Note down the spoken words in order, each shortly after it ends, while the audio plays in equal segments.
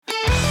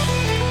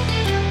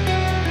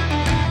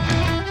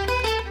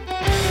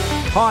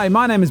Hi,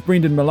 my name is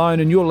Brendan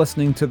Malone and you're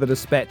listening to The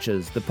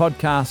Dispatches, the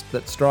podcast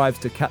that strives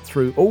to cut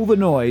through all the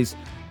noise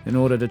in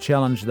order to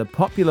challenge the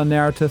popular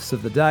narratives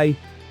of the day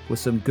with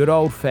some good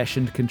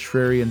old-fashioned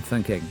contrarian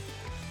thinking.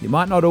 You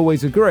might not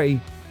always agree,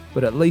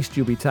 but at least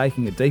you'll be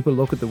taking a deeper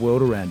look at the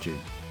world around you.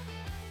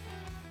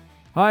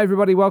 Hi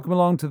everybody, welcome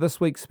along to this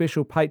week's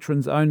special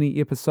patrons-only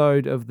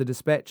episode of The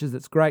Dispatches.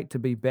 It's great to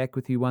be back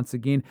with you once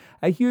again.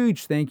 A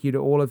huge thank you to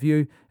all of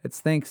you. It's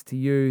thanks to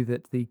you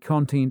that the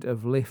content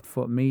of Left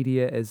Foot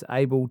Media is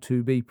able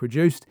to be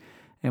produced,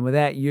 and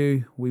without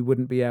you, we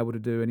wouldn't be able to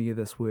do any of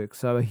this work.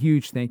 So a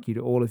huge thank you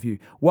to all of you.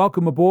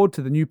 Welcome aboard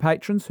to the new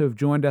patrons who have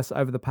joined us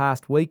over the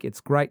past week.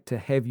 It's great to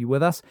have you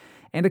with us.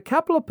 And a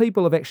couple of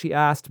people have actually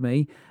asked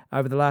me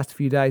over the last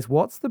few days,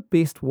 what's the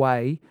best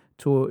way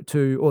or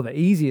the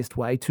easiest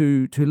way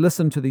to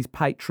listen to these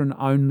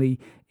patron-only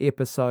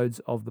episodes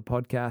of the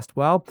podcast?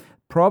 Well,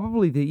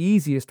 probably the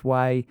easiest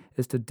way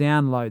is to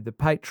download the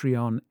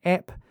Patreon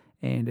app,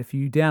 and if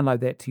you download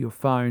that to your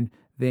phone,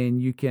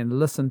 then you can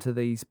listen to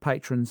these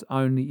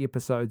patrons-only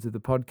episodes of the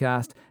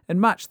podcast in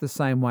much the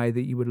same way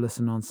that you would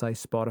listen on, say,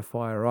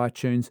 Spotify or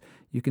iTunes.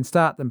 You can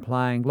start them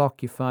playing,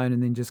 lock your phone,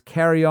 and then just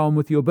carry on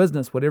with your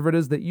business, whatever it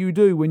is that you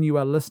do when you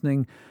are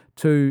listening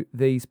to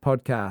these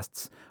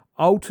podcasts.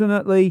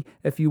 Alternately,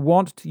 if you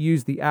want to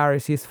use the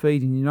RSS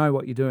feed and you know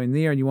what you're doing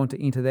there and you want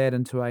to enter that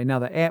into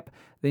another app,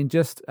 then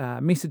just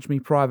message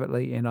me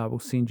privately and I will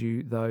send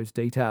you those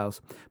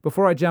details.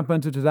 Before I jump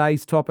into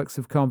today's topics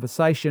of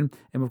conversation,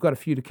 and we've got a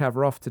few to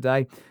cover off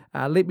today,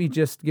 let me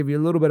just give you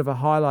a little bit of a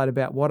highlight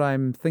about what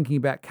I'm thinking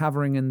about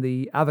covering in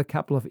the other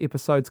couple of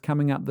episodes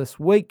coming up this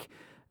week.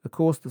 Of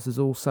course, this is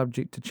all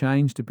subject to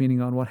change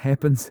depending on what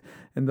happens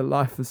in the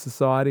life of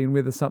society and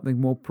whether something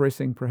more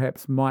pressing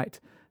perhaps might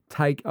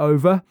take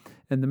over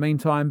in the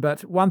meantime.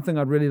 But one thing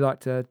I'd really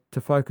like to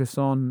focus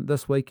on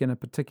this week in a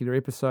particular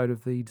episode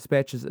of the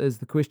Dispatches is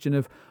the question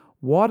of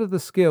what are the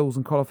skills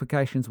and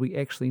qualifications we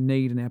actually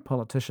need in our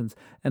politicians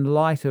in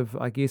light of,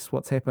 I guess,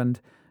 what's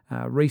happened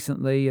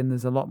recently. And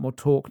there's a lot more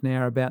talk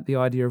now about the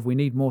idea of we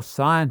need more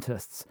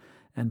scientists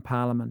in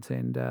Parliament.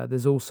 And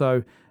there's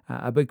also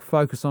a big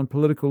focus on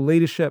political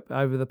leadership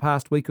over the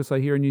past week or so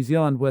here in New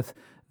Zealand with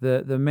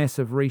the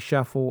massive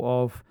reshuffle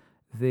of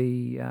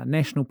the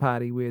National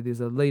Party, where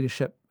there's a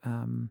leadership,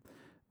 I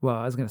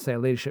was going to say a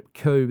leadership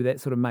coup, but that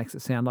sort of makes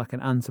it sound like an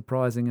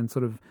unsurprising and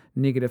sort of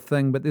negative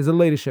thing. But there's a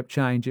leadership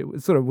change.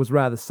 It sort of was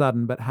rather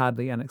sudden, but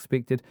hardly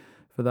unexpected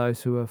for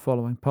those who are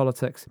following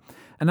politics.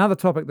 Another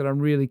topic that I'm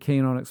really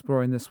keen on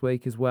exploring this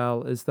week as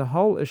well is the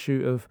whole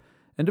issue of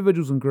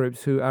individuals and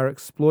groups who are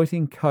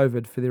exploiting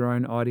COVID for their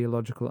own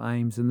ideological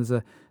aims. And there's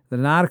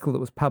an article that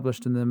was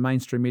published in the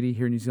mainstream media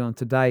here in New Zealand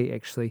today,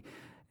 actually.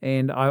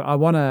 And I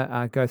want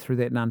to go through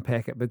that and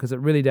unpack it because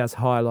it really does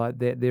highlight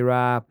that there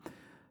are,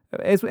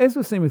 as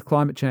we've seen with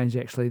climate change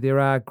actually, there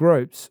are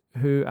groups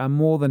who are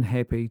more than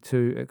happy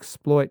to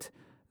exploit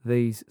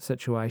these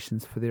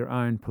situations for their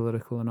own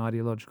political and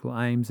ideological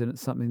aims, and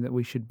it's something that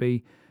we should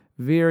be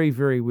very,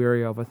 very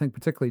wary of. I think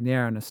particularly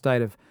now in a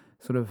state of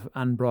sort of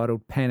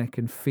unbridled panic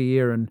and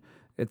fear, and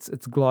it's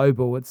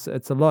global, it's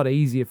a lot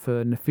easier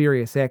for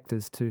nefarious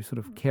actors to sort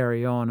of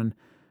carry on and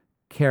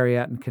carry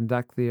out and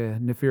conduct their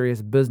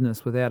nefarious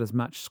business without as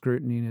much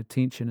scrutiny and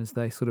attention as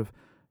they sort of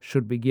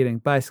should be getting.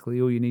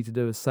 Basically, all you need to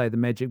do is say the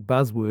magic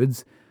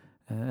buzzwords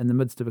in the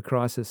midst of a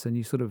crisis, and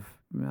you sort of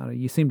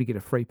you seem to get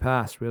a free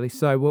pass, really.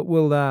 So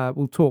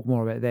we'll talk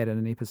more about that in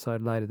an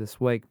episode later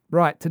this week.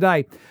 Right,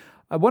 today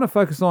I want to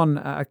focus on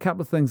a couple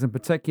of things in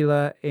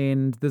particular,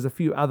 and there's a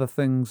few other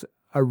things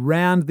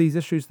around these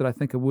issues that I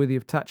think are worthy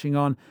of touching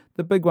on.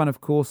 The big one,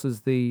 of course,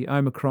 is the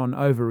Omicron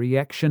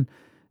overreaction.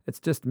 It's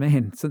just,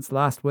 man, since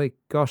last week,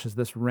 gosh, has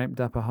this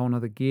ramped up a whole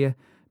nother gear.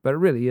 But it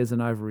really is an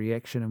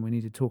overreaction, and we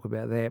need to talk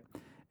about that.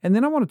 And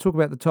then I want to talk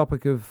about the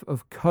topic of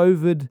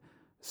COVID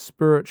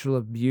spiritual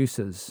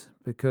abuses,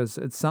 because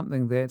it's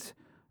something that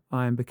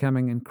I am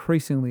becoming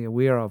increasingly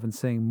aware of and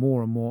seeing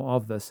more and more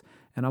of this.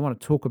 And I want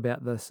to talk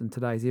about this in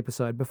today's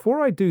episode.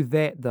 Before I do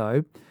that,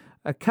 though,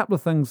 a couple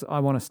of things I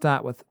want to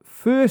start with.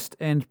 First,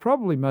 and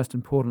probably most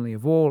importantly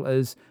of all,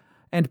 is,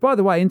 and by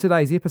the way, in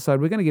today's episode,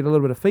 we're going to get a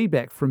little bit of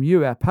feedback from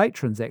you, our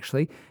patrons,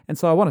 actually. And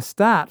so I want to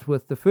start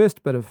with the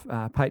first bit of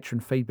patron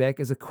feedback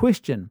as a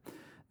question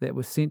that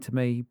was sent to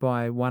me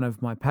by one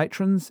of my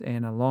patrons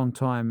and a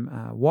long-time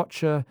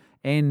watcher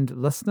and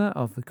listener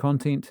of the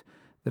content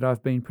that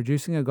I've been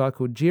producing, a guy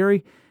called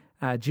Jerry.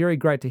 Jerry,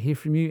 great to hear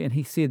from you. And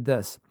he said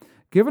this: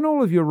 given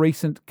all of your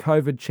recent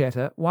COVID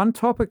chatter, one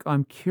topic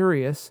I'm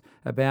curious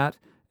about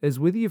is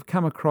whether you've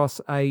come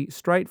across a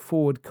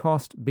straightforward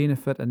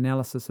cost-benefit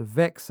analysis of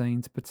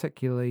vaccines,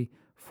 particularly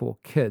for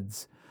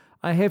kids.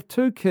 I have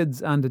 2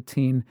 kids under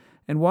 10,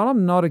 and while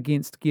I'm not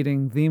against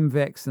getting them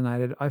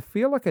vaccinated, I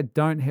feel like I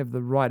don't have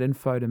the right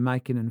info to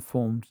make an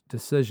informed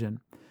decision.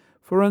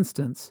 For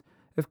instance,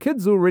 if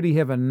kids already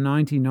have a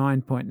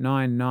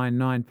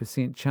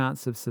 99.999%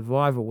 chance of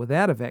survival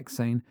without a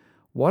vaccine,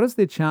 what is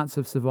their chance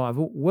of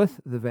survival with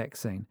the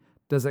vaccine?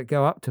 Does it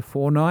go up to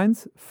 4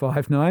 nines,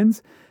 5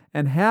 nines?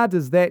 And how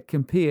does that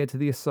compare to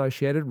the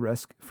associated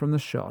risk from the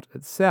shot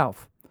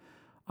itself?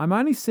 I'm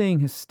only seeing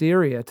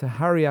hysteria to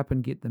hurry up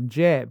and get them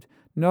jabbed,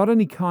 not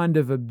any kind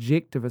of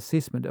objective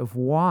assessment of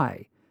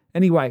why.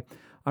 Anyway,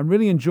 I'm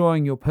really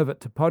enjoying your pivot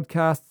to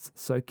podcasts,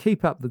 so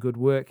keep up the good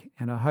work,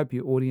 and I hope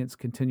your audience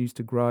continues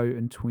to grow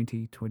in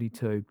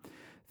 2022.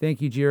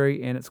 Thank you,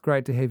 Jerry, and it's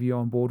great to have you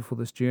on board for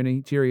this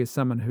journey. Jerry is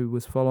someone who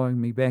was following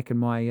me back in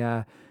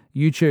my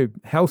YouTube,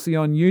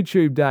 Halcyon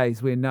YouTube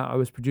days, when I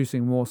was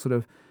producing more sort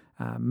of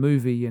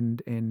movie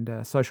and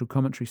social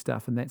commentary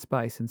stuff in that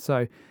space. And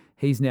so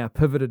he's now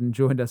pivoted and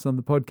joined us on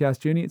the podcast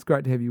journey. It's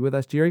great to have you with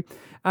us, Jerry.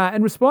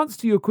 In response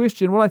to your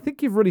question, well, I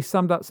think you've really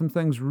summed up some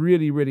things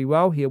really, really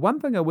well here. One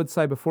thing I would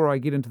say before I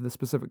get into the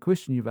specific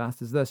question you've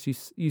asked is this.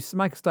 You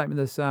make a statement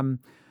this,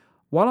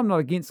 while I'm not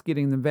against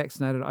getting them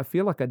vaccinated, I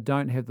feel like I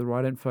don't have the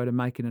right info to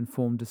make an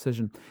informed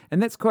decision.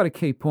 And that's quite a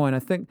key point. I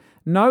think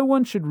no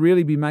one should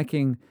really be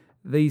making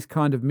these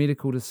kind of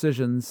medical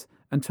decisions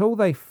until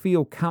they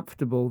feel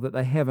comfortable that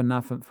they have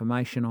enough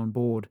information on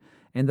board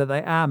and that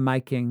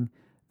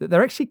that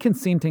they're actually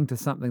consenting to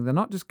something. They're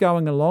not just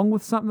going along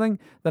with something.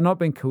 They're not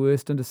being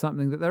coerced into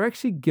something, that they're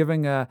actually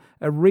giving a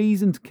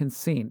reasoned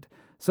consent.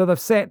 So they've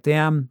sat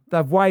down,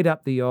 they've weighed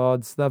up the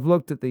odds, they've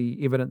looked at the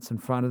evidence in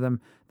front of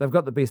them, they've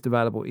got the best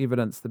available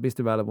evidence, the best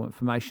available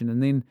information,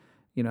 and then,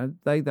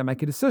 they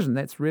make a decision.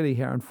 That's really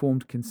how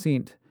informed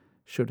consent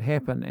should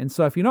happen. And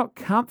so if you're not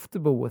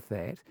comfortable with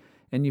that,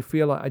 and you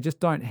feel like I just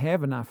don't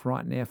have enough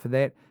right now for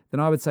that, then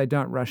I would say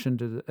don't rush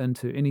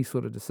into any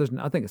sort of decision.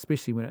 I think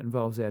especially when it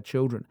involves our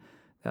children.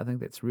 I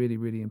think that's really,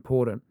 really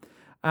important.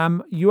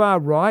 You are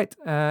right.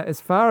 As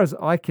far as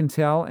I can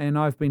tell, and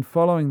I've been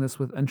following this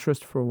with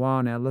interest for a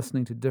while now,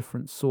 listening to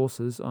different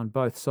sources on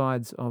both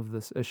sides of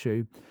this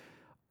issue,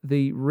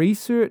 the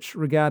research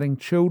regarding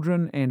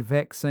children and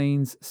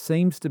vaccines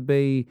seems to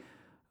be,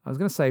 I was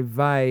going to say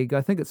vague.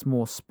 I think it's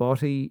more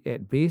spotty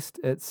at best.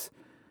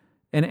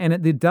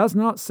 There does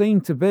not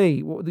seem to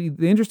be.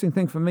 The interesting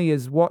thing for me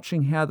is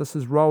watching how this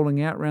is rolling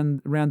out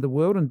around the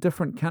world, and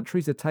different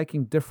countries are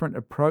taking different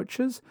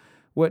approaches,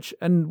 which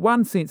in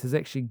one sense is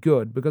actually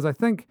good, because I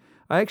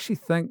actually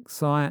think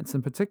science,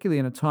 and particularly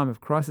in a time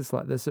of crisis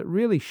like this, it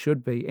really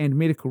should be, and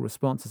medical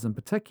responses in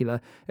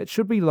particular, it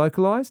should be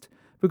localized,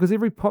 because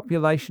every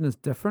population is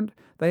different.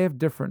 They have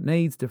different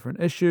needs,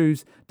 different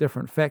issues,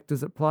 different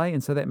factors at play,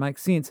 and so that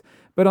makes sense.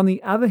 But on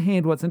the other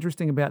hand, what's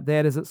interesting about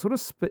that is it sort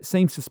of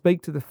seems to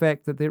speak to the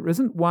fact that there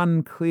isn't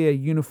one clear,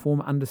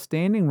 uniform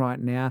understanding right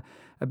now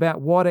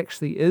about what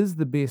actually is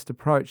the best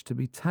approach to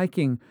be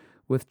taking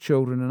with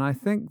children. And I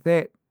think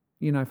that,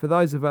 for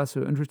those of us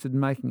who are interested in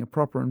making a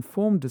proper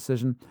informed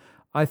decision,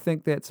 I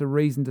think that's a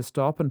reason to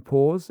stop and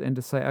pause and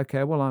to say,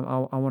 okay, well,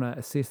 I want to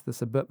assess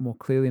this a bit more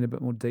clearly and a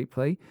bit more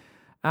deeply.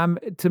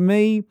 To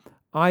me,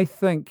 I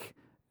think,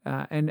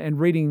 and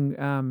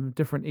reading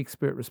different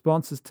expert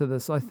responses to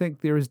this, I think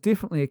there is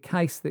definitely a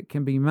case that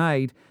can be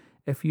made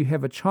if you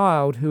have a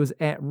child who is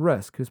at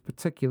risk, who's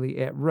particularly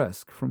at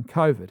risk from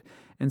COVID.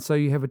 And so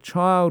you have a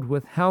child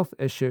with health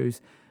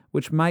issues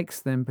which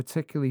makes them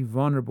particularly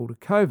vulnerable to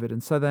COVID.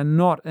 And so they're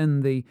not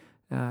in the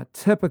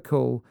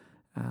typical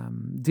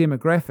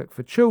demographic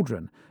for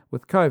children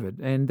with COVID.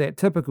 And that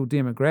typical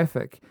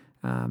demographic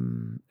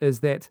is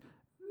that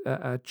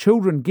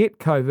children get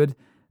COVID,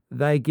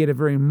 they get a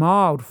very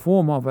mild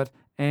form of it,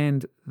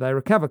 and they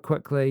recover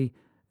quickly.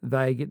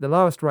 They get the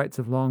lowest rates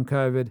of long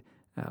COVID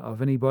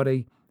of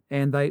anybody,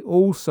 and they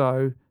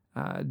also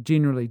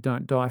generally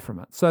don't die from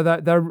it. So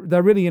they're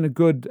really in a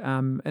good,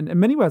 in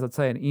many ways I'd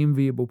say an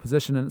enviable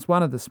position, and it's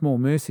one of the small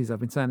mercies,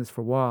 I've been saying this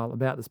for a while,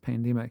 about this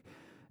pandemic,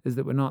 is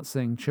that we're not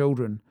seeing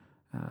children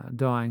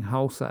dying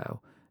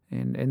wholesale.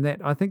 And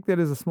that, I think that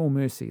is a small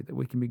mercy that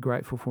we can be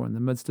grateful for in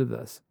the midst of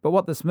this. But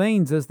what this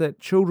means is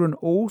that children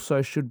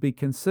also should be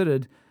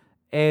considered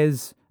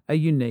as a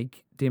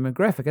unique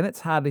demographic. And that's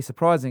hardly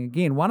surprising.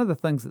 Again, one of the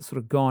things that's sort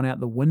of gone out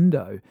the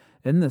window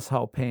in this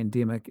whole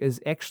pandemic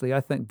is actually,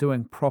 I think,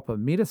 doing proper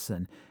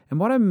medicine. And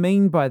what I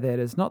mean by that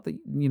is not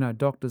that,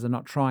 doctors are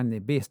not trying their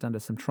best under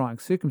some trying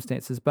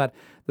circumstances, but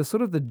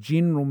the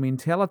general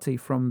mentality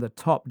from the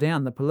top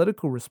down, the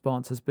political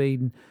response has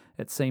been,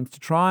 it seems, to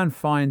try and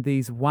find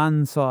these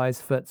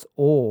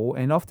one-size-fits-all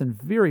and often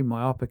very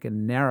myopic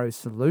and narrow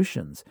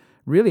solutions.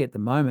 Really, at the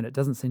moment, it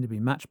doesn't seem to be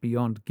much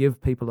beyond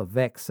give people a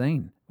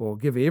vaccine or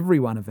give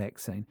everyone a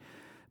vaccine.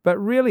 But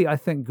really, I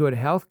think good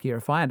healthcare,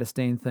 if I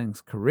understand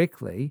things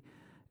correctly,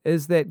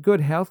 is that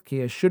good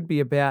healthcare should be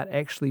about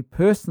actually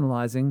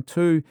personalising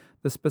to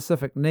the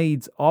specific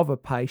needs of a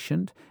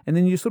patient, and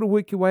then you sort of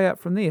work your way up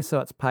from there. So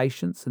it's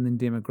patients and then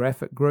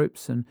demographic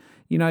groups, and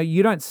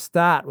you don't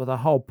start with a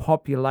whole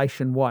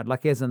population-wide,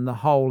 like as in the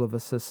whole of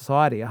a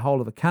society, a whole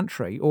of a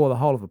country, or the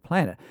whole of a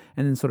planet,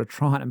 and then sort of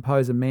try and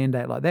impose a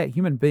mandate like that.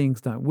 Human beings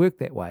don't work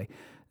that way.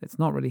 That's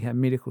not really how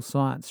medical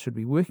science should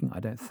be working, I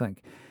don't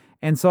think.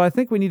 And so I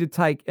think we need to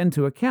take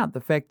into account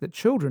the fact that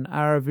children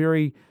are a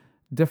very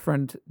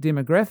different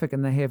demographic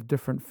and they have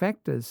different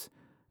factors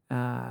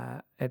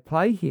at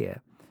play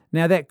here.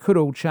 Now, that could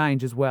all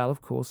change as well,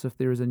 of course, if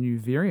there is a new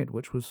variant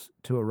which was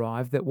to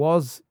arrive that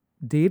was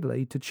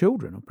deadly to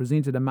children or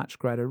presented a much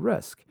greater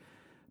risk.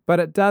 But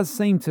it does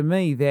seem to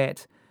me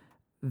that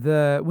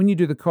when you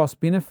do the cost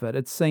benefit,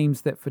 it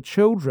seems that for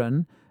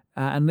children,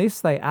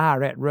 unless they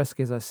are at risk,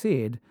 as I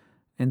said,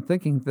 and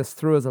thinking this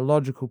through as a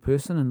logical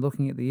person and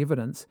looking at the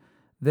evidence,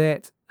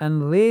 that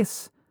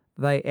unless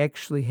they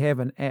actually have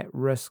an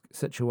at-risk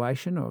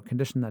situation or a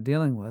condition they're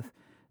dealing with,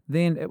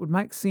 then it would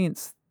make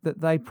sense that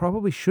they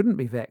probably shouldn't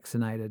be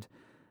vaccinated,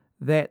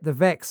 that the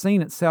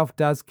vaccine itself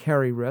does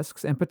carry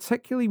risks, and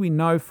particularly we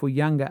know for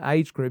younger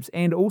age groups,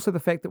 and also the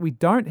fact that we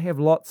don't have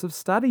lots of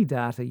study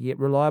data yet,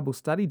 reliable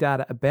study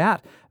data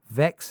about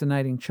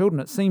vaccinating children.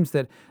 It seems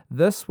that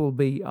this will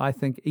be, I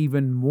think,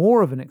 even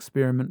more of an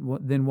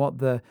experiment than what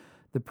the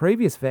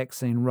previous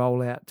vaccine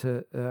rollout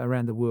to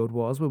around the world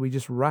was, where we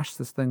just rushed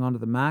this thing onto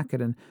the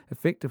market and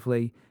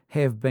effectively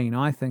have been,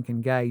 I think,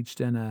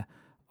 engaged in a,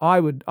 I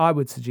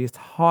would suggest,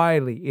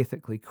 highly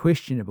ethically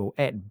questionable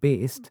at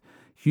best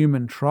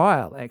human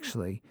trial,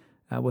 actually,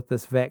 with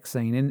this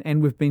vaccine.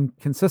 And we've been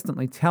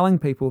consistently telling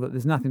people that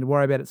there's nothing to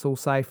worry about, it's all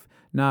safe.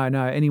 No,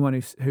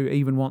 anyone who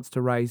even wants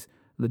to raise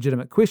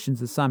legitimate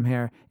questions is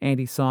somehow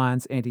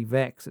anti-science,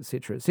 anti-vax,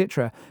 etc.,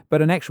 etc.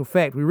 But in actual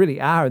fact, we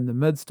really are in the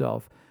midst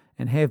of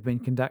and have been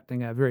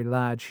conducting a very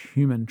large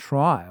human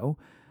trial.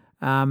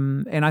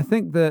 And I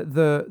think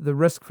the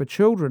risk for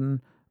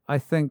children, I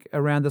think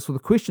around this, or the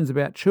questions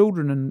about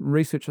children and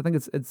research, I think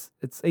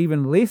it's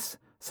even less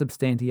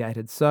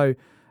substantiated. So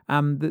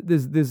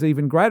there's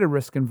even greater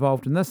risk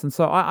involved in this. And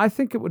so I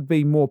think it would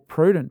be more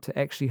prudent to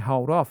actually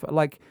hold off.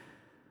 Like,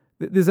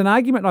 there's an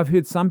argument I've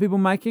heard some people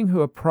making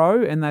who are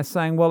pro, and they're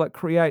saying, well, it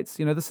creates,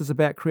 this is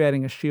about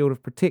creating a shield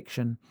of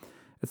protection.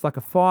 It's like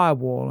a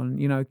firewall,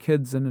 and,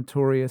 kids are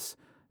notorious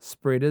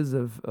spreaders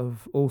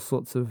of all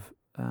sorts of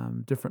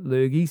different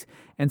lurgies,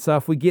 and so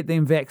if we get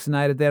them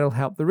vaccinated, that'll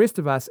help the rest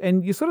of us.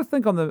 And you sort of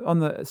think on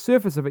the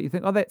surface of it, you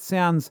think, oh, that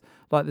sounds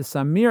like there's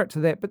some merit to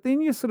that, but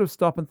then you sort of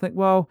stop and think,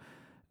 well,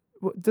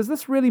 does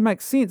this really make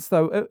sense,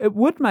 though? It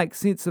would make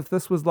sense if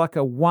this was like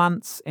a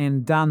once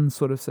and done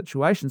sort of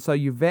situation. So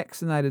you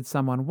vaccinated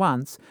someone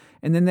once,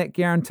 and then that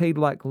guaranteed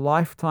like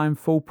lifetime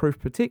foolproof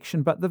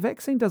protection, but the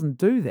vaccine doesn't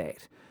do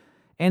that.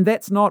 And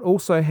that's not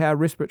also how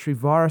respiratory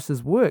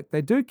viruses work.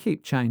 They do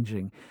keep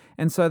changing,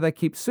 and so they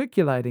keep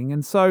circulating.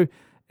 And so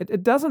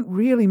it doesn't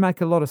really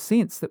make a lot of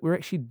sense that we're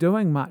actually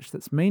doing much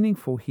that's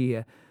meaningful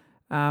here.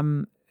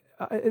 One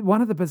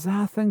of the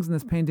bizarre things in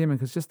this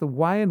pandemic is just the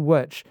way in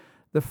which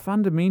the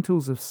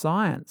fundamentals of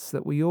science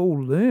that we all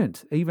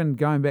learnt, even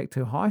going back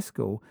to high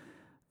school,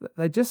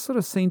 they just sort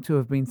of seem to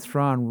have been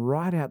thrown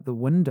right out the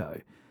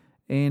window.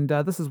 And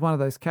this is one of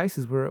those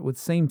cases where it would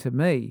seem to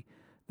me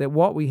that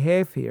what we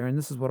have here, and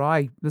this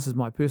is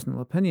my personal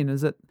opinion,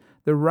 is that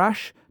the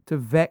rush to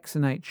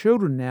vaccinate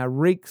children now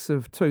reeks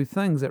of two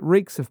things. It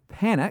reeks of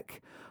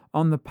panic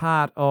on the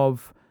part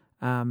of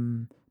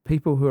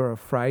people who are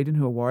afraid and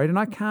who are worried, and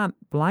I can't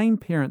blame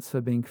parents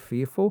for being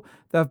fearful.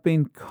 They've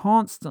been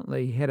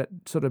constantly had it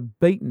sort of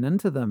beaten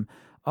into them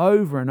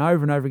over and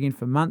over and over again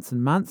for months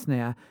and months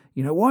now.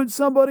 Won't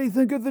somebody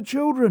think of the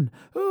children?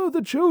 Oh,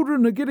 the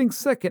children are getting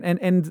sick.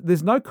 And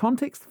there's no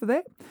context for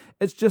that.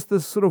 It's just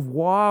this sort of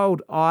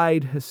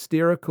wild-eyed,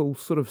 hysterical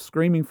sort of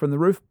screaming from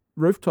the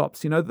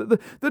rooftops,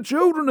 the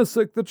children are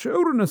sick, the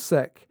children are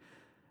sick.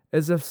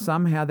 As if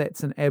somehow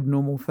that's an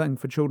abnormal thing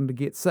for children to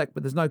get sick.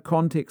 But there's no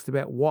context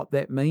about what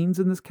that means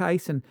in this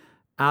case, and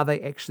are they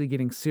actually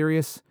getting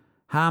serious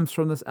harms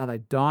from this? Are they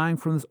dying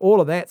from this? All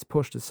of that's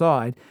pushed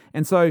aside.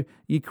 And so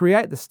you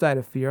create the state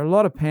of fear. A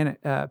lot of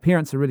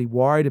parents are really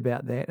worried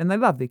about that, and they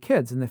love their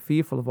kids and they're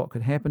fearful of what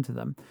could happen to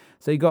them.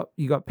 So you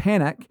got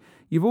panic.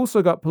 You've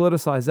also got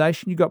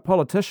politicization. You've got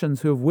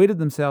politicians who have wedded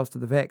themselves to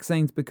the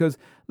vaccines because,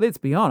 let's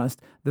be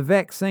honest, the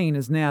vaccine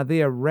is now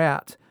their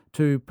route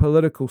to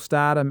political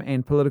stardom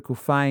and political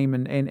fame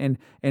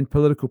and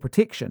political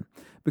protection.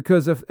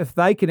 Because if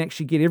they can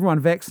actually get everyone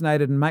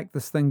vaccinated and make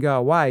this thing go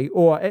away,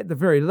 or at the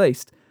very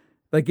least,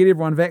 they get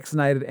everyone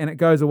vaccinated and it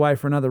goes away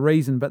for another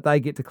reason, but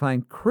they get to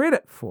claim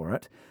credit for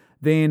it,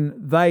 then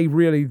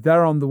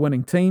they're on the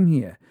winning team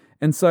here.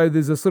 And so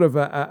there's a sort of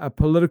a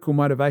political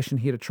motivation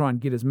here to try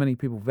and get as many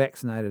people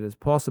vaccinated as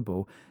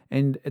possible.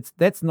 And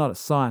that's not a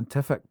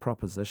scientific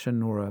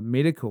proposition or a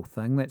medical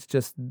thing. That's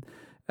just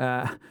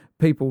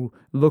people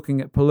looking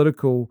at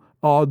political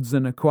odds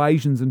and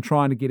equations and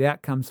trying to get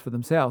outcomes for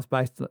themselves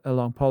based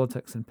along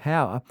politics and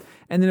power.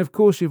 And then, of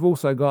course, you've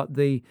also got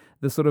the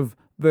sort of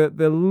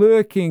the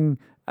lurking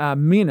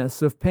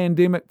menace of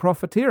pandemic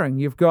profiteering.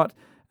 You've got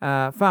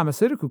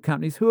pharmaceutical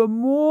companies who are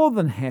more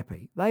than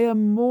happy. They are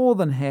more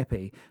than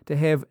happy to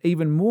have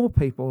even more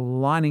people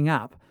lining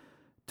up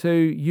to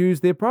use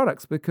their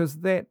products because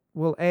that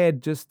will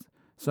add just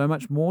so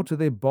much more to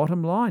their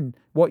bottom line.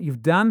 What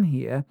you've done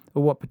here,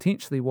 or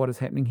what is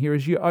happening here,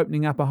 is you're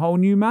opening up a whole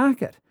new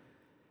market.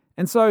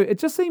 And so it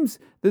just seems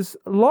there's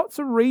lots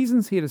of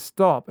reasons here to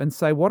stop and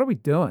say, what are we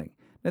doing?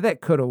 Now,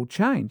 that could all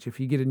change if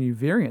you get a new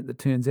variant that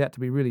turns out to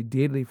be really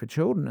deadly for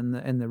children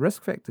and the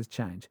risk factors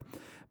change.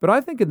 But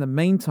I think in the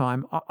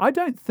meantime, I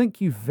don't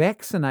think you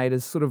vaccinate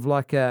as sort of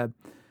like people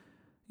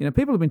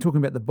have been talking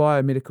about the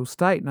biomedical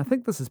state, and I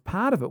think this is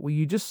part of it, where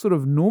you just sort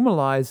of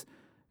normalise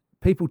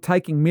people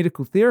taking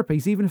medical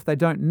therapies even if they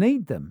don't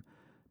need them.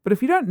 But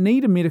if you don't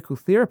need a medical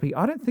therapy,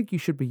 I don't think you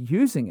should be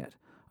using it.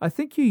 I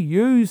think you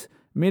use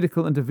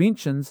medical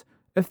interventions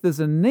if there's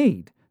a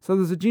need. So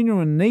there's a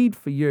genuine need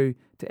for you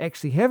to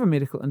actually have a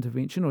medical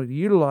intervention or to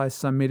utilize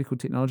some medical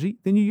technology,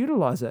 then you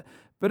utilize it.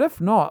 But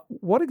if not,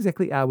 what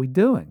exactly are we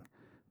doing?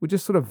 We're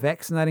just sort of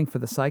vaccinating for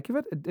the sake of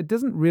it? It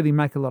doesn't really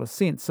make a lot of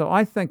sense. So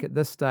I think at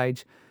this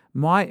stage,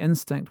 my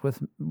instinct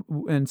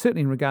and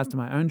certainly in regards to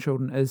my own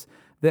children, is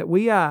that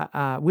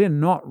we're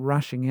not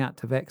rushing out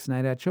to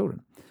vaccinate our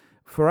children.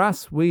 For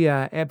us, we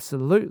are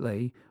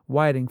absolutely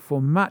waiting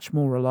for much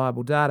more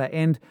reliable data.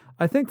 And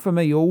I think for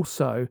me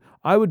also,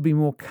 I would be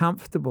more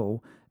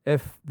comfortable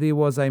if there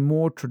was a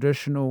more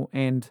traditional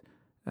and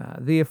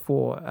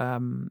therefore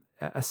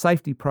a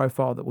safety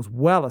profile that was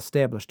well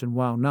established and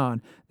well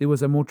known. There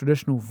was a more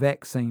traditional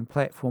vaccine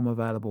platform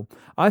available.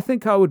 I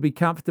think I would be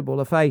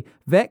comfortable if a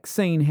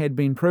vaccine had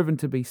been proven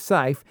to be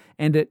safe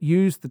and it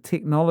used the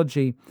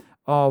technology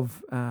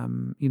of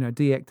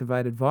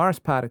deactivated virus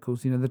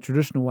particles, the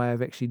traditional way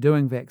of actually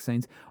doing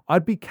vaccines.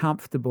 I'd be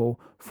comfortable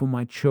for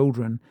my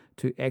children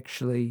to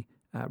actually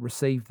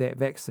receive that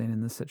vaccine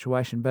in this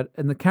situation. But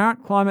in the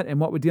current climate and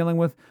what we're dealing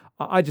with,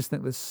 I just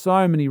think there's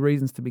so many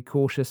reasons to be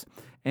cautious.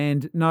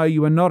 And no,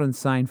 you are not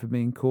insane for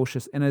being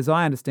cautious. And as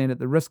I understand it,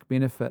 the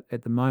risk-benefit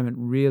at the moment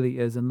really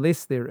is,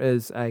 unless there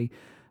is a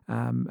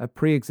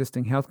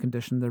pre-existing health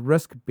condition, the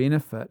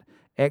risk-benefit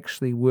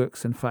actually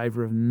works in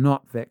favour of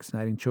not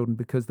vaccinating children,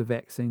 because the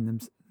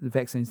vaccines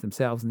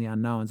themselves and the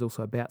unknowns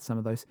also about some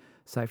of those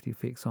safety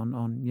effects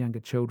on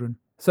younger children.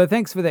 So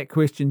thanks for that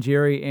question,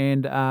 Jerry,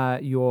 and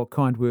your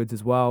kind words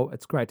as well.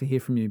 It's great to hear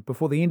from you.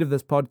 Before the end of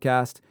this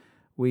podcast,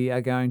 we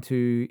are going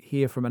to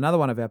hear from another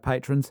one of our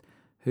patrons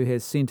who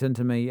has sent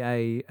into me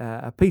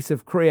a piece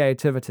of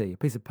creativity, a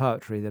piece of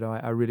poetry that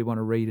I really want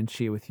to read and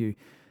share with you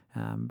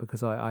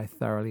because I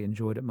thoroughly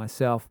enjoyed it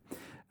myself.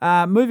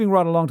 Moving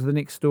right along to the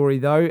next story,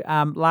 though.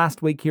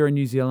 Last week here in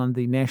New Zealand,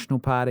 the National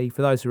Party,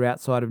 for those who are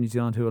outside of New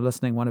Zealand who are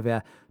listening, one of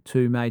our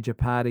two major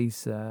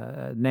parties,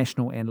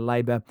 National and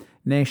Labour.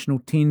 National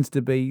tends to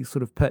be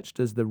sort of pitched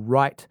as the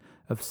right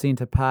of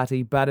centre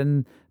party, but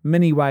in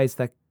many ways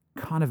they're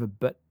kind of a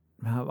bit,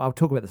 I'll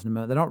talk about this in a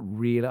minute, they're not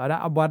really,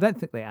 I don't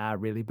think they are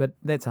really, but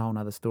that's a whole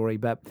other story.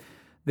 But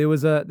there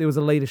was a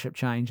leadership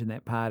change in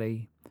that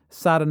party,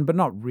 sudden but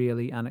not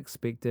really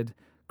unexpected.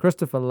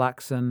 Christopher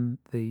Luxon,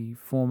 the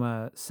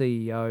former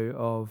CEO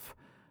of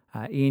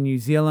Air New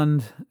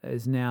Zealand,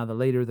 is now the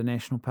leader of the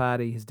National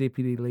Party. His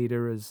deputy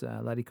leader is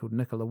a lady called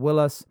Nicola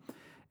Willis.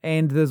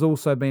 And there's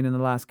also been in the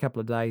last couple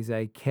of days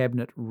a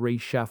cabinet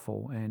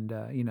reshuffle and,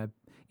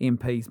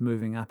 MPs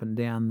moving up and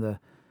down the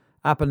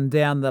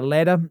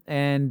ladder.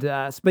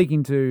 And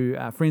speaking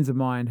to friends of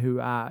mine who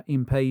are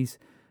MPs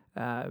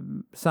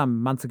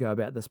some months ago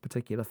about this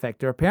particular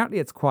factor, apparently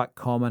it's quite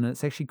common and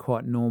it's actually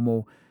quite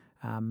normal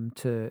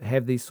to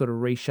have these sort of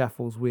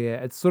reshuffles where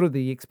it's sort of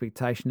the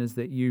expectation is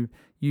that you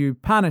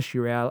punish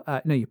your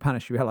allies,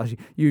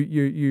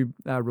 you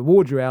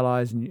reward your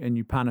allies and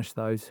you punish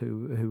those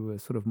who are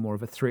sort of more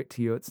of a threat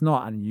to you. It's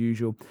not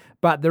unusual,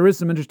 but there is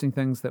some interesting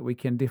things that we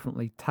can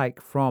definitely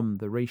take from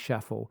the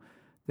reshuffle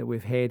that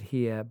we've had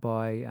here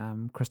by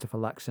Christopher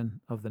Luxon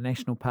of the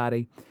National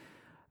Party.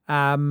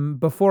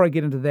 Before I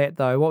get into that,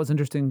 though, what was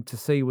interesting to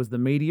see was the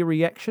media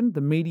reaction. The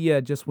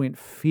media just went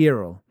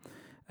feral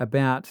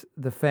about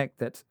the fact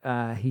that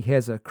he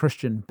has a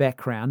Christian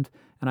background.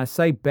 And I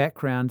say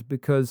background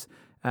because,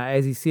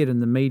 as he said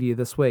in the media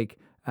this week,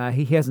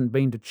 he hasn't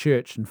been to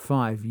church in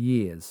 5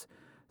 years.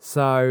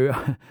 So,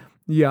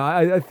 yeah,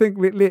 I think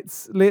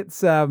let's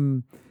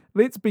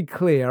be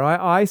clear.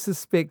 I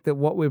suspect that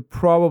what we're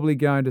probably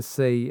going to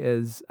see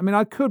is,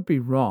 I could be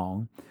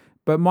wrong,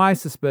 but my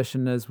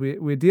suspicion is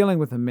we're dealing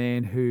with a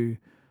man who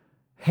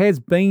has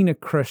been a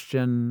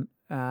Christian.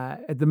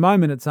 At the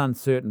moment, it's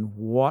uncertain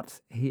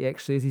what he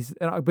actually is.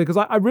 Because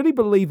I really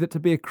believe that to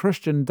be a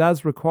Christian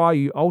does require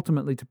you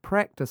ultimately to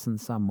practice in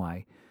some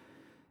way.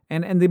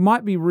 And there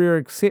might be rare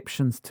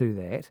exceptions to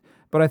that,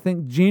 but I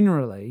think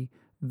generally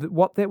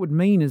what that would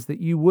mean is that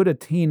you would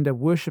attend a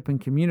worshiping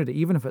community,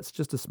 even if it's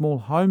just a small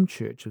home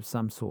church of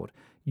some sort.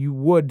 You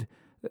would,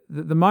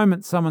 the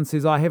moment someone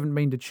says, I haven't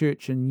been to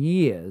church in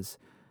years,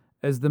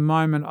 is the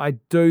moment I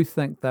do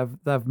think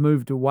they've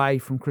moved away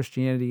from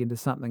Christianity into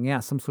something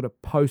else, some sort of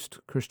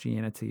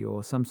post-Christianity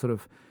or some sort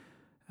of,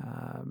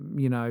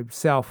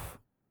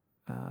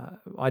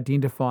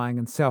 self-identifying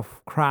and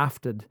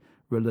self-crafted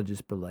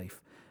religious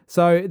belief.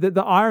 So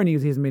the irony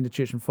is he hasn't been to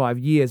church in 5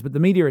 years, but the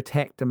media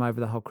attacked him over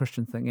the whole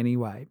Christian thing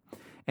anyway.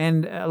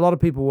 And a lot of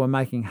people were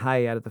making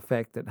hay out of the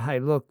fact that, hey,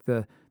 look,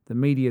 the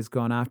media's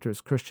gone after his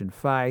Christian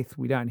faith.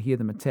 We don't hear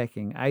them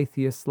attacking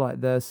atheists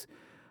like this.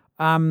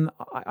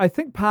 I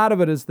think part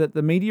of it is that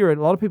the media, a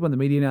lot of people in the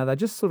media now, they're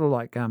just sort of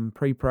like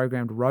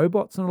pre-programmed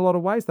robots in a lot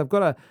of ways.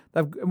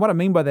 What I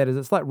mean by that is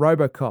it's like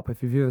RoboCop,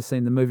 if you've ever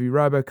seen the movie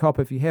RoboCop.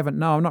 If you haven't,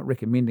 no, I'm not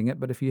recommending it,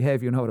 but if you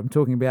have, you'll know what I'm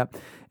talking about.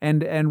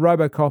 And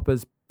RoboCop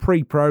is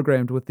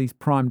pre-programmed with these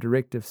prime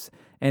directives,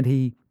 and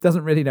he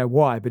doesn't really know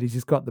why, but he's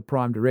just got the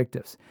prime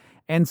directives.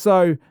 And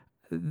so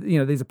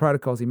these are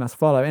protocols he must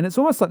follow. And it's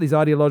almost like these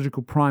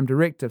ideological prime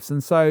directives.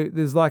 And so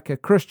there's like a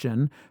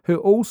Christian who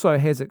also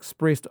has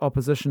expressed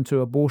opposition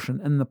to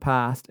abortion in the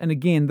past. And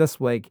again, this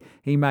week,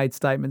 he made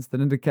statements that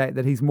indicate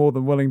that he's more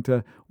than willing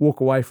to walk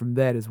away from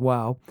that as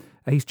well.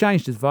 He's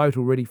changed his vote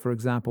already, for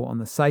example, on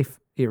the safe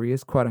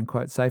areas,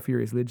 quote-unquote safe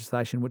areas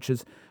legislation, which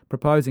is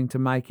proposing to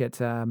make it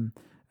a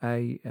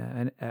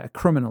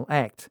criminal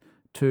act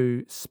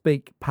to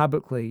speak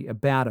publicly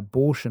about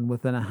abortion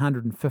within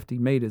 150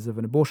 metres of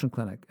an abortion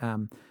clinic.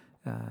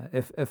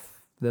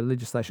 If the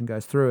legislation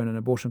goes through and an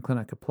abortion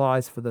clinic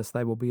applies for this,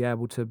 they will be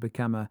able to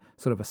become a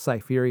sort of a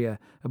safe area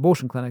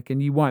abortion clinic,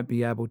 and you won't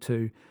be able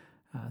to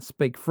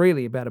speak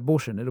freely about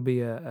abortion. It'll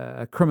be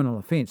a criminal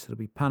offence. It'll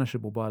be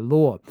punishable by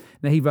law.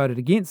 Now, he voted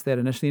against that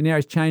initially, and now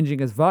he's changing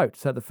his vote.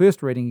 So at the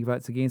first reading, he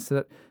votes against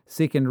it.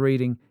 Second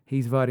reading,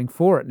 he's voting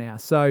for it now.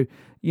 So,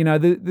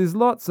 there's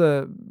lots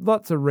of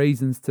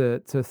reasons to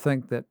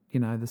think that,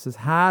 this is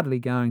hardly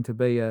going to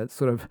be a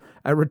sort of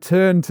a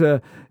return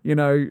to,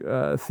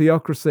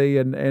 theocracy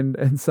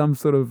and some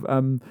sort of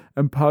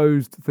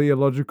imposed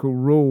theological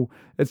rule.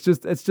 It's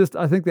just,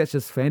 I think that's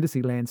just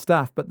fantasy land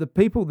stuff. But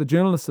the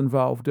journalists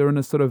involved are in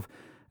a sort of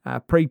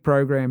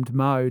pre-programmed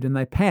mode, and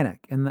they panic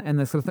and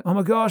they sort of think, oh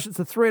my gosh, it's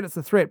a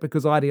threat,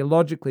 because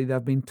ideologically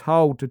they've been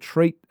told to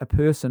treat a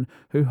person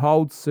who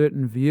holds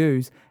certain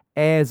views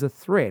as a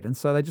threat. And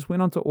so they just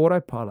went on to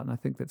autopilot, and I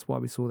think that's why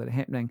we saw that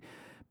happening.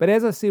 But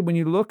as I said, when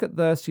you look at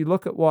this, you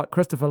look at what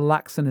Christopher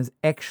Luxon has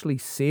actually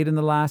said in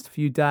the last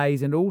few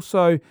days, and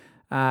also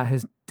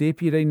his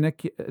deputy,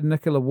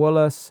 Nicola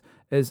Willis,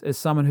 is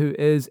someone who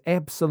is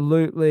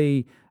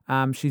absolutely,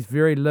 she's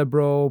very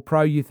liberal,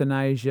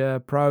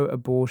 pro-euthanasia,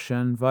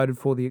 pro-abortion, voted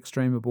for the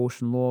extreme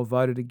abortion law,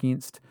 voted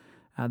against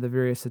the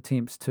various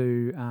attempts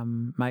to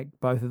make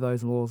both of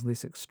those laws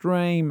less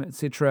extreme,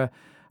 etc.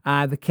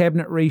 The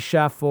cabinet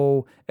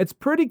reshuffle. It's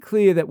pretty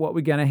clear that what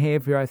we're going to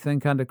have here, I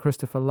think, under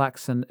Christopher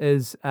Luxon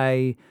is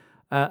a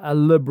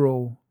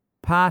liberal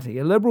party,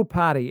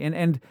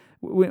 and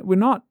we're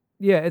not.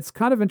 Yeah, it's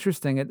kind of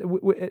interesting.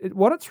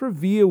 What it's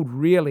revealed,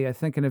 really, I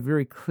think, in a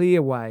very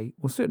clear way,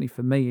 well, certainly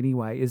for me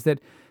anyway, is that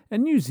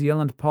in New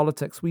Zealand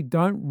politics, we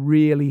don't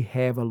really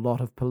have a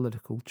lot of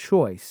political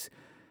choice.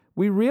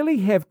 We really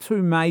have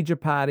two major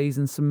parties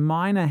and some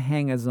minor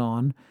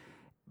hangers-on.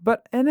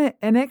 But in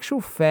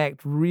actual fact,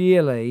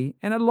 really,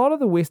 and a lot of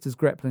the West is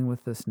grappling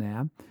with this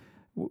now,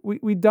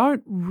 we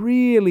don't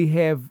really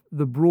have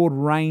the broad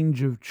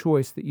range of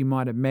choice that you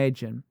might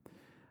imagine.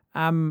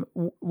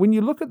 When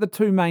you look at the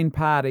two main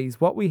parties,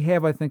 what we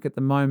have, I think, at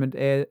the moment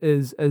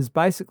is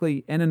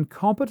basically an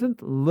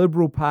incompetent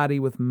Liberal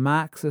Party with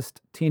Marxist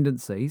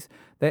tendencies,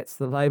 that's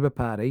the Labour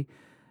Party,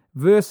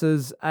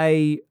 versus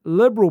a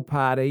Liberal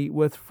Party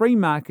with free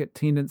market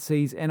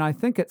tendencies, and I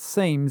think it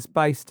seems,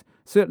 based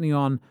certainly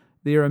on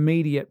their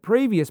immediate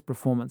previous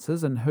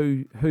performances, and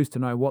who's to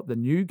know what the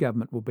new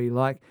government will be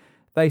like,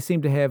 they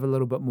seem to have a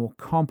little bit more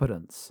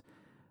competence.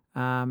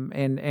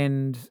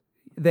 And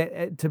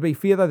that, to be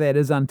fair though, that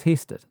is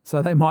untested.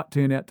 So they might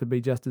turn out to be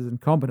just as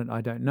incompetent,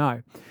 I don't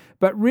know.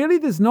 But really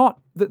there's not,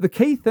 the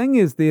key thing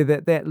is there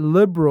that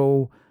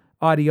liberal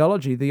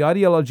ideology, the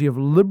ideology of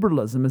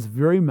liberalism, is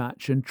very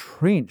much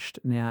entrenched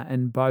now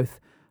in both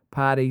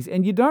parties,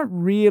 and you don't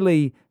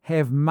really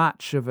have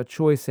much of a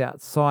choice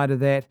outside of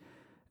that.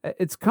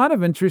 It's kind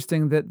of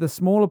interesting that the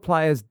smaller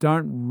players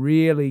don't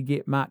really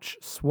get much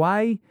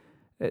sway.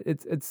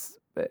 And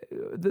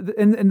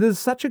there's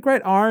such a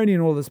great irony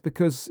in all this,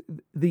 because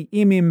the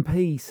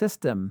MMP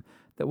system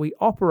that we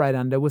operate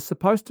under was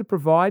supposed to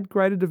provide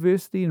greater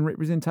diversity and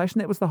representation.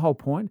 That was the whole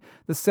point.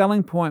 The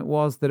selling point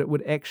was that it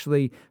would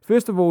actually,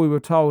 first of all, we were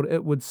told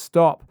it would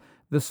stop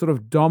the sort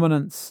of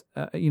dominance,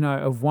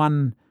 of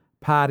one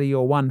party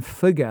or one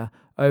figure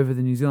over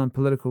the New Zealand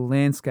political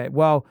landscape.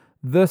 Well,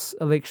 this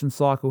election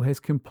cycle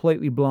has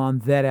completely blown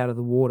that out of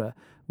the water,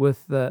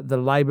 with the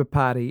Labour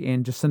Party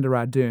and Jacinda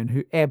Ardern,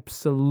 who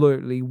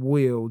absolutely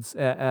wields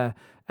a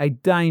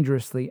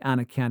dangerously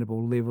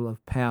unaccountable level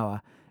of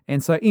power.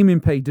 And so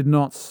MMP did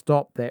not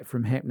stop that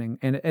from happening.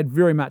 And it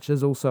very much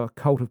is also a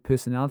cult of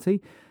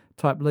personality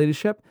type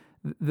leadership.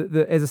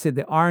 As I said,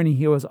 the irony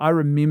here was, I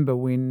remember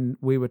when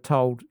we were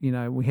told,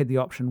 we had the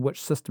option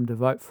which system to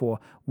vote for.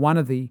 One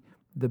of the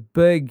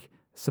big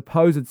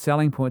supposed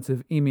selling points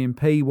of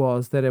MMP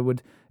was that it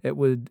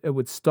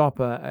would stop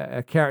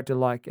a character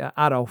like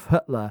Adolf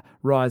Hitler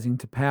rising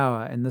to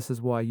power, and this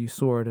is why you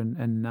saw it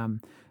in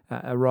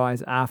a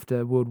rise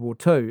after World War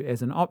II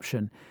as an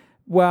option.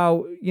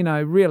 Well,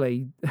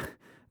 really,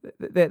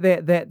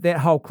 that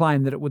whole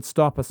claim that it would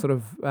stop a sort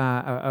of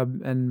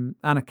an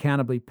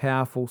unaccountably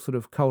powerful sort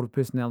of cult of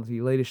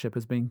personality leadership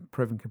has been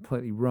proven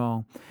completely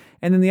wrong.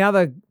 And then the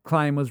other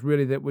claim was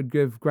really that it would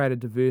give greater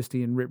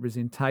diversity and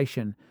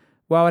representation.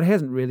 Well, it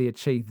hasn't really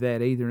achieved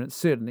that either, and it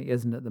certainly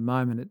isn't at the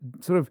moment.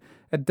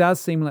 It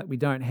does seem like we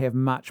don't have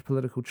much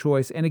political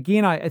choice. And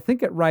again, I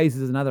think it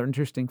raises another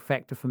interesting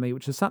factor for me,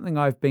 which is something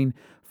I've been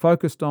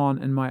focused on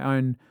in my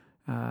own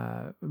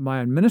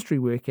ministry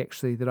work,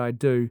 actually, that I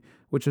do,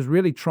 which is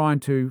really trying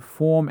to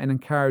form and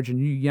encourage a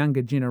new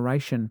younger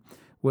generation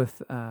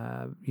with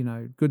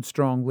good,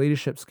 strong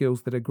leadership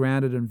skills that are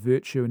grounded in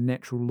virtue and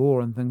natural law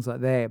and things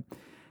like that.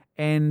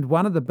 And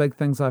one of the big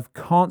things I've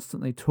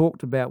constantly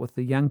talked about with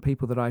the young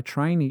people that I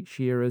train each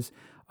year is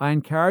I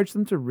encourage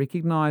them to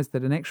recognize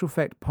that in actual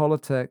fact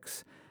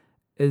politics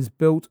is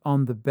built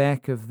on the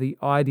back of the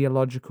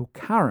ideological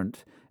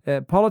current.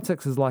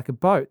 Politics is like a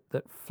boat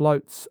that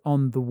floats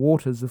on the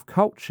waters of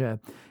culture.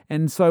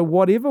 And so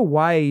whatever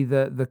way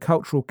the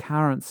cultural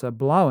currents are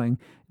blowing,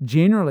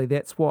 generally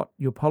that's what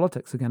your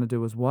politics are going to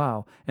do as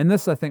well. And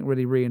this, I think,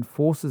 really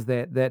reinforces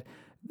that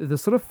the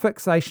sort of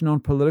fixation on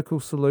political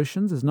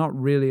solutions is not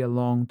really a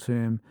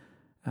long-term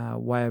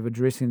way of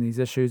addressing these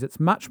issues. It's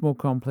much more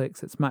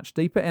complex, it's much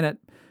deeper, and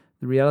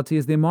the reality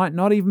is there might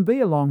not even be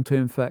a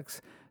long-term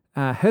fix.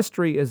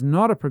 History is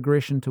not a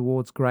progression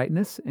towards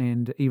greatness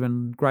and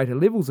even greater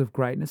levels of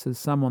greatness, as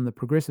some on the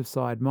progressive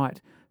side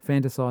might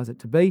fantasize it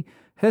to be.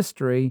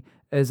 History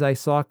is a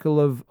cycle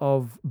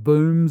of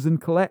booms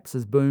and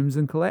collapses.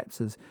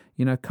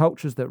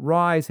 Cultures that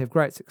rise, have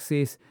great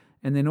success,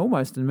 and then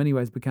almost in many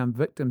ways become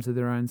victims of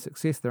their own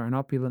success, their own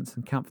opulence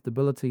and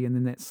comfortability, and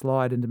then that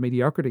slide into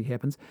mediocrity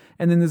happens,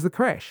 and then there's the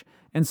crash.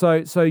 And so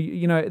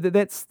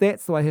that's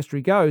the way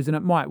history goes, and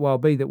it might well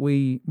be that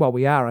we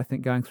are, I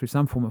think, going through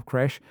some form of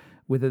crash,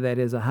 whether that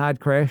is a hard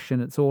crash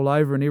and it's all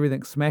over and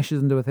everything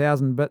smashes into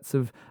 1,000 bits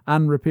of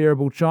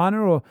unrepairable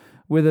china, or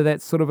whether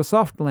that's sort of a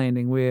soft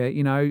landing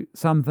where,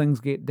 some things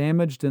get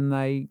damaged and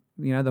the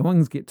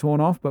wings get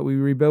torn off, but we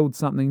rebuild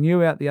something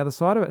new out the other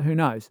side of it. Who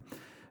knows?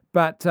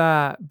 But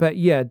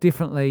yeah,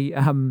 definitely.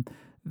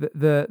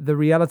 The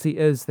reality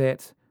is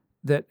that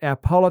our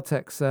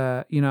politics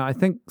are, I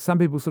think some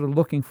people sort of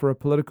looking for a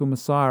political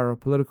messiah or a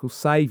political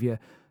savior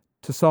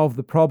to solve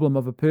the problem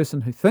of a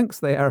person who thinks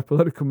they are a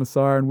political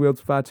messiah and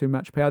wields far too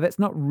much power. That's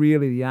not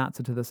really the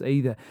answer to this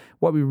either.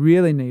 What we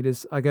really need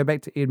is, I go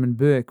back to Edmund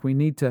Burke, we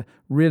need to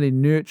really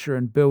nurture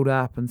and build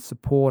up and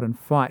support and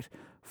fight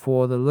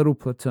for the little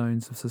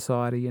platoons of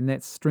society, and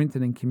that's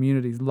strengthening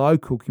communities,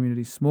 local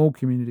communities, small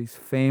communities,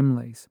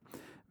 families,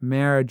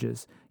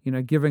 marriages,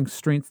 giving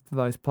strength to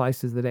those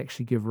places that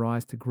actually give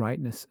rise to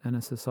greatness in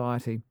a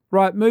society.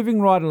 Right,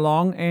 moving right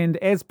along, and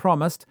as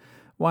promised,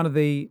 one of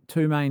the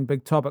two main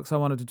big topics I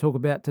wanted to talk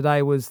about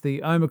today was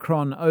the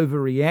Omicron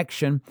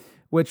overreaction,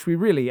 which we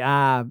really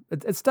are.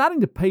 It's starting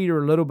to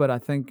peter a little bit, I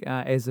think,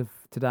 as of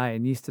today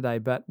and yesterday,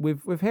 but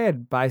we've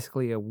had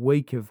basically a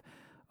week of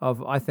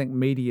I think,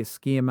 media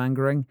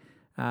scaremongering,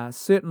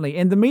 certainly.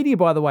 And the media,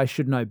 by the way,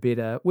 should know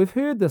better. We've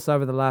heard this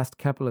over the last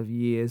couple of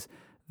years,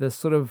 this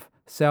sort of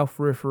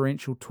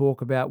self-referential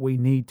talk about we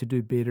need to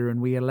do better,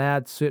 and we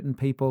allowed certain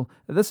people.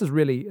 This is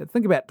really,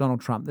 think about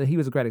Donald Trump. He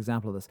was a great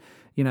example of this.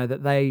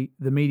 That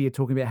the media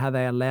talking about how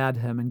they allowed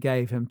him and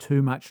gave him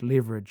too much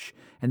leverage,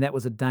 and that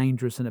was a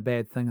dangerous and a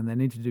bad thing, and they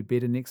need to do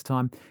better next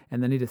time,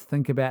 and they need to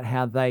think about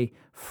how they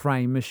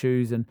frame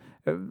issues. And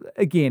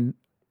again,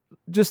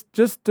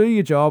 just do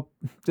your job.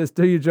 Just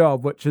do your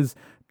job, which is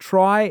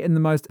try in the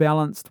most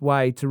balanced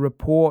way to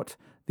report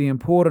the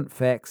important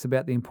facts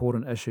about the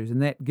important issues.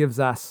 And that gives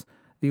us,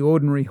 the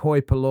ordinary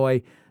hoi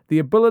polloi, the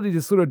ability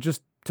to sort of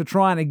just to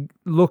try and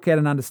look at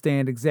and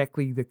understand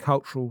exactly the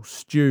cultural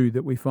stew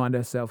that we find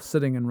ourselves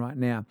sitting in right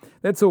now.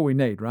 That's all we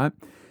need, right?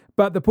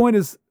 But the point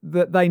is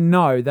that they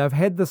know they've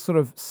had this sort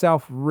of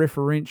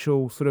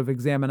self-referential sort of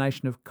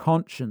examination of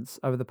conscience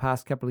over the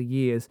past couple of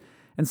years.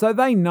 And so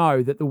they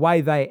know that the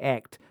way they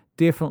act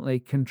definitely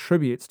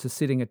contributes to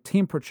setting a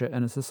temperature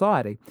in a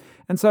society.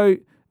 And so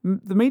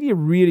the media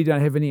really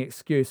don't have any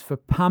excuse for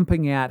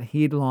pumping out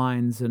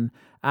headlines and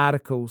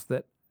articles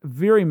that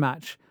very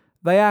much,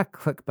 they are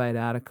clickbait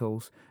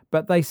articles,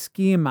 but they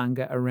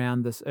scaremonger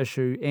around this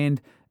issue.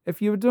 And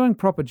if you were doing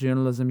proper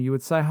journalism, you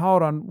would say,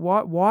 hold on,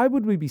 why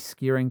would we be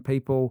scaring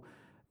people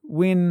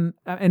when,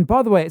 and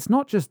by the way, it's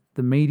not just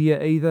the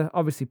media either.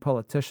 Obviously,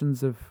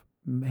 politicians have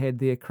had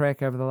their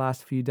crack over the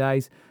last few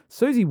days.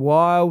 Susie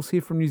Wiles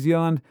here from New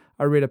Zealand,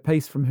 I read a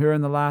piece from her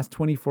in the last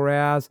 24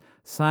 hours,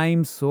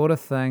 same sort of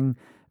thing,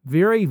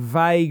 very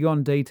vague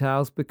on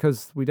details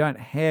because we don't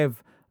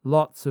have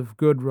lots of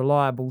good,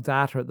 reliable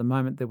data at the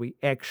moment that we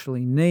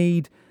actually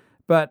need.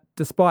 But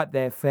despite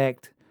that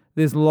fact,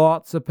 there's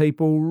lots of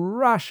people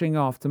rushing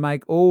off to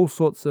make all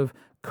sorts of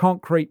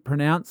concrete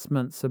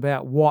pronouncements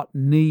about what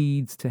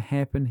needs to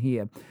happen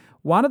here.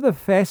 One of the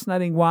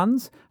fascinating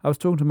ones, I was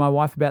talking to my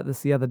wife about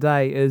this the other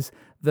day, is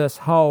this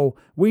whole,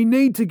 we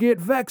need to get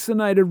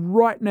vaccinated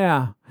right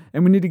now,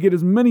 and we need to get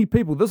as many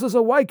people. This is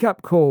a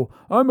wake-up call.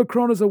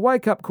 Omicron is a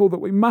wake-up call that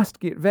we must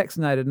get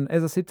vaccinated. And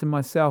as I said to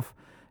myself,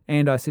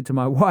 and I said to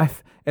my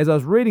wife as I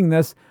was reading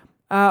this,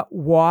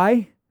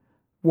 why?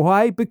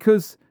 Why?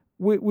 Because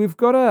we've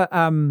got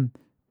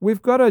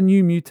a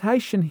new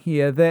mutation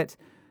here that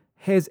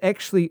has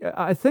actually,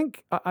 I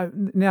think,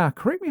 now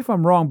correct me if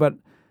I'm wrong, but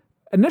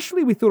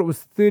initially we thought it was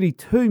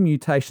 32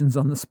 mutations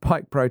on the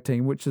spike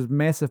protein, which is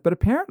massive, but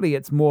apparently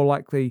it's more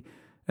likely,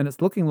 and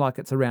it's looking like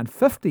it's around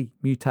 50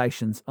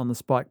 mutations on the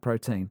spike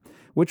protein,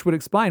 which would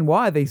explain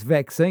why these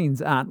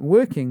vaccines aren't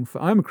working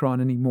for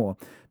Omicron anymore.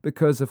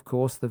 Because, of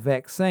course, the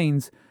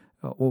vaccines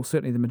or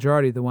certainly the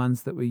majority of the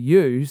ones that we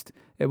used.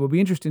 It will be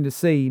interesting to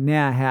see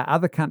now how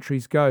other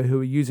countries go who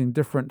are using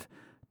different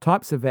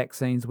types of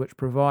vaccines which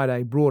provide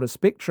a broader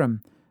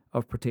spectrum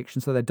of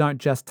protection, so they don't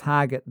just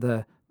target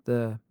the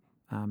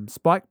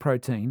spike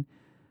protein.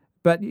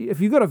 But if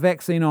you've got a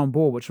vaccine on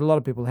board, which a lot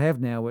of people have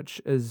now,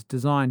 which is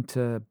designed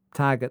to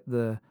target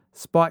the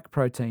spike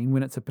protein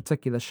when it's a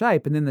particular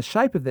shape, and then the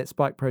shape of that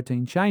spike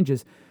protein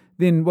changes,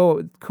 then, well,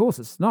 of course,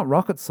 it's not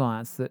rocket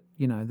science that,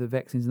 the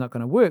vaccine's not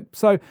going to work.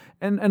 So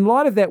in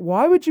light of that,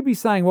 why would you be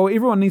saying, well,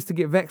 everyone needs to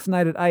get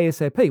vaccinated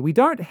ASAP? We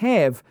don't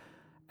have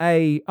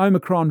a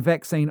Omicron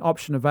vaccine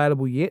option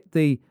available yet.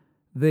 The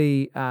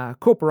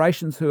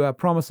corporations who are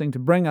promising to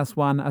bring us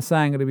one are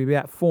saying it'll be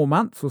about 4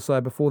 months or so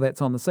before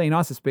that's on the scene.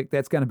 I suspect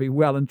that's going to be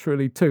well and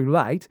truly too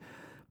late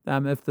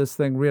if this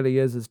thing really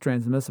is as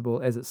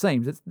transmissible as it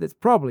seems. It's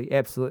probably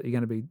absolutely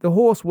going to be. The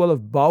horse will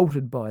have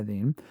bolted by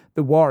then.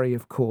 The worry,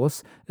 of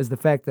course, is the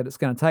fact that it's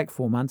going to take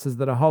 4 months, is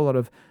that a whole lot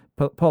of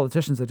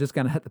politicians are just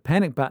going to hit the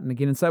panic button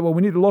again and say, well,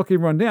 we need to lock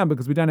everyone down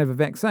because we don't have a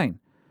vaccine,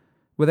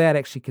 without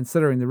actually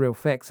considering the real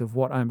facts of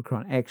what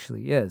Omicron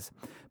actually is.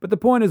 But the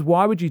point is,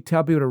 why would you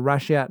tell people to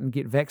rush out and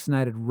get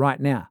vaccinated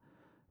right now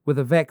with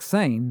a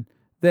vaccine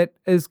that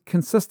is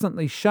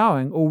consistently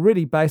showing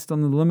already, based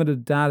on the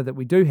limited data that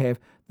we do have,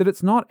 that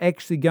it's not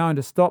actually going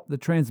to stop the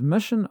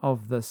transmission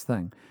of this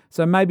thing?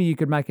 So maybe you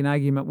could make an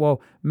argument,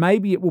 well,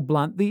 maybe it will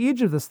blunt the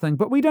edge of this thing,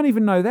 but we don't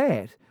even know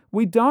that.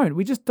 We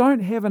just don't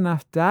have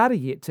enough data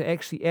yet to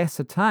actually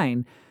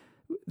ascertain.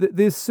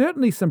 There's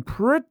certainly some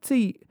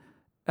pretty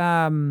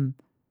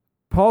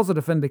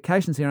positive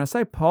indications here, and I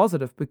say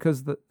positive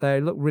because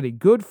they look really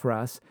good for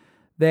us,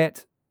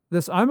 that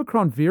this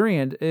Omicron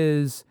variant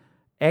is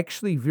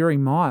actually very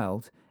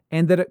mild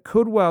and that it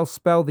could well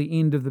spell the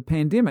end of the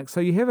pandemic.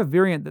 So you have a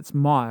variant that's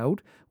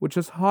mild, which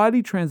is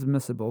highly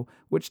transmissible,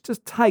 which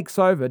just takes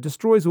over,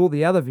 destroys all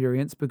the other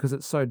variants because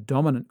it's so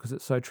dominant, because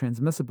it's so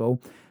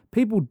transmissible.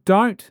 People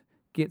don't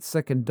get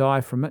sick and die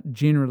from it,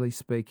 generally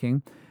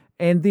speaking.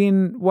 And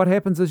then what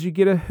happens is you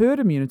get a herd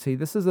immunity.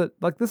 This is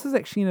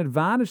actually an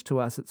advantage to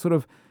us. It sort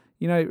of,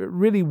 it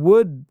really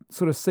would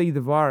sort of see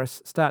the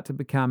virus start to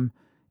become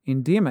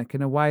endemic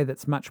in a way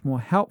that's much more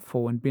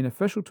helpful and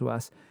beneficial to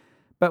us.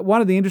 But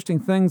one of the interesting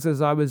things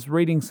is I was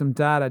reading some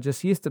data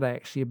just yesterday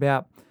actually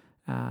about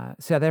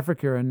South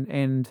Africa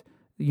and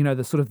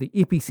the sort of the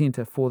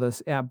epicenter for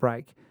this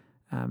outbreak.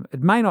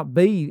 It may not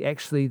be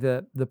actually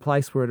the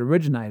place where it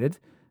originated,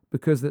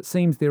 because it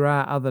seems there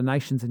are other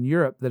nations in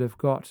Europe that have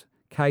got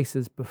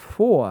cases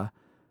before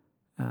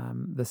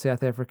the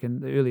South African,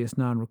 the earliest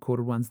known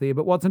recorded ones there.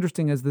 But what's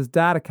interesting is there's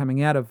data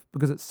coming out of,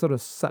 because it's sort of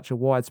such a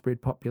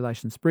widespread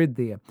population spread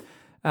there.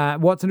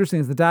 What's interesting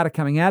is the data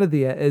coming out of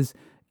there is,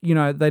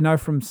 they know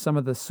from some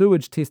of the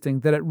sewage testing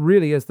that it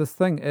really is,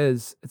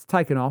 it's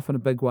taken off in a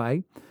big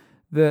way,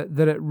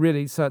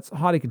 so it's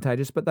highly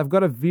contagious, but they've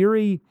got a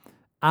very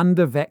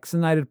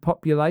under-vaccinated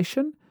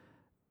population.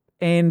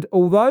 And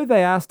although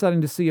they are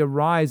starting to see a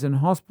rise in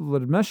hospital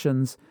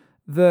admissions,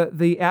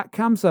 the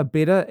outcomes are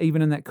better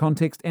even in that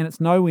context, and it's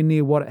nowhere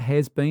near what it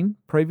has been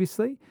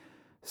previously.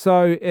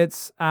 So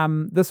it's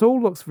this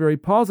all looks very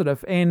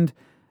positive. And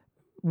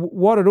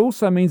what it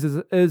also means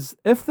is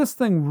if this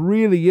thing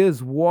really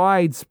is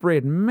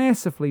widespread,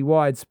 massively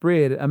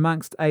widespread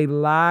amongst a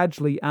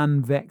largely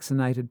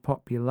unvaccinated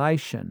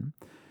population,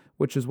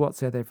 which is what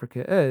South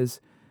Africa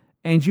is,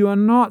 and you are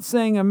not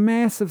seeing a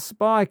massive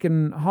spike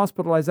in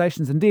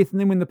hospitalizations and death,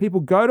 and then when the people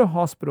go to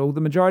hospital,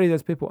 the majority of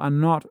those people are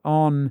not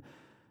on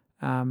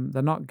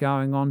they're not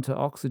going on to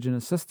oxygen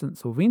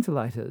assistance or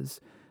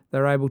ventilators.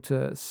 They're able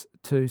to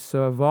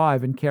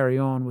survive and carry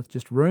on with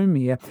just room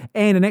air.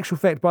 And in actual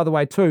fact, by the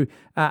way, too,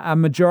 a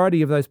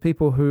majority of those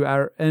people who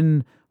are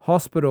in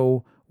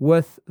hospital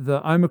with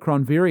the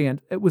Omicron variant,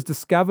 it was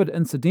discovered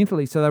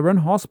incidentally. So they were in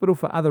hospital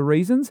for other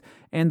reasons,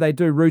 and they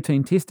do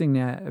routine testing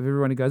now of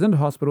everyone who goes into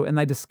hospital, and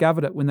they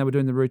discovered it when they were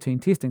doing the routine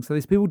testing. So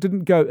these people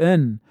didn't go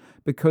in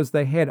because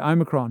they had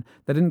Omicron.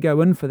 They didn't go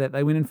in for that.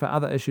 They went in for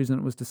other issues, and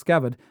it was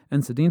discovered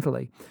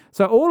incidentally.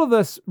 So all of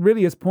this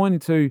really is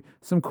pointing to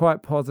some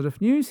quite positive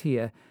news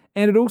here.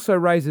 And it also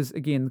raises,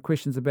 again,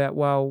 questions about,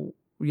 well,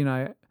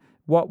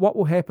 what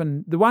will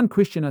happen. The one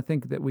question I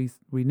think that we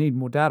need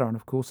more data on,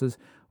 of course, is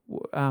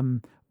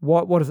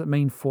what does it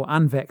mean for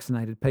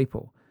unvaccinated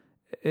people?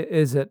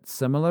 Is it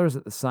similar? Is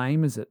it the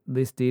same? Is it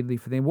less deadly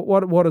for them?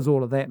 What does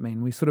all of that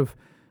mean?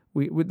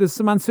 There's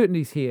some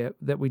uncertainties here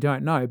that we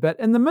don't know. But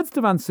in the midst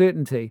of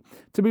uncertainty,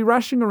 to be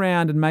rushing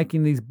around and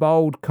making these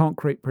bold,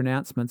 concrete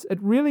pronouncements,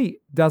 it really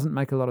doesn't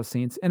make a lot of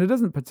sense, and it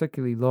isn't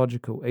particularly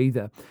logical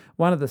either.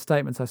 One of the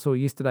statements I saw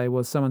yesterday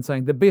was someone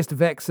saying, the best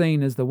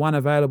vaccine is the one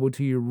available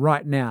to you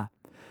right now.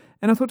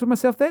 And I thought to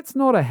myself, that's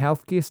not a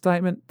healthcare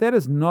statement. That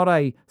is not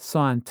a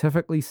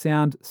scientifically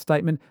sound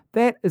statement.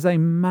 That is a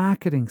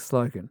marketing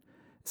slogan.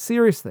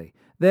 Seriously,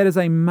 that is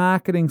a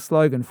marketing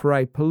slogan for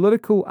a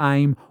political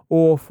aim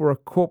or for a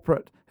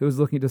corporate who is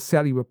looking to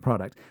sell you a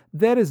product.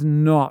 That is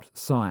not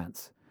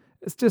science.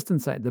 It's just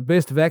insane. The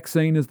best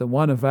vaccine is the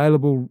one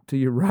available to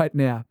you right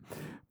now.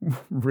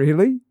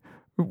 Really?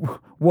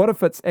 what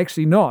if it's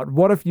actually not?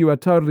 What if you are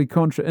totally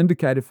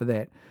contraindicated for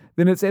that?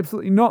 Then it's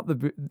absolutely not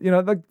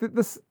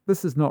this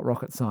is not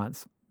rocket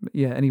science.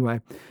 Yeah,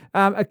 anyway.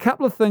 A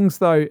couple of things,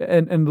 though,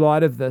 in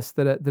light of this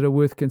that are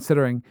worth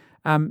considering.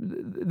 I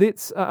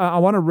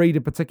want to read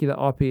a particular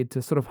op-ed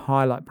to sort of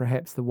highlight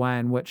perhaps the way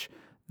in which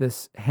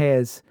this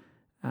has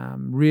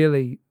we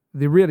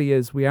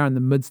are in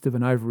the midst of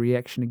an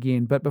overreaction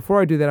again. But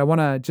before I do that, I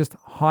want to just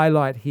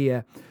highlight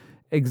here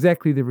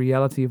exactly the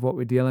reality of what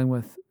we're dealing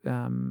with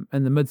in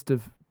the midst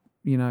of,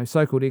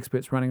 so-called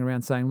experts running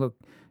around saying, look,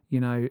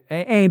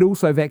 and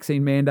also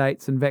vaccine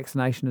mandates and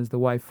vaccination is the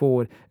way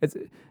forward.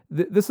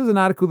 This is an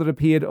article that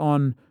appeared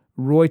on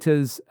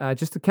Reuters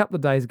just a couple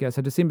of days ago,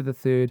 so December the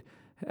 3rd.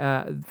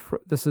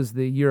 This is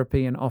the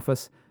European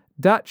office.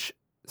 Dutch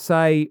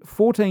say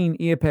 14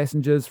 air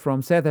passengers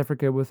from South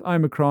Africa with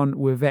Omicron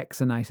were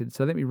vaccinated.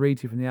 So let me read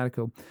to you from the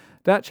article.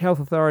 Dutch health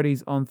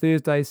authorities on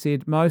Thursday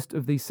said most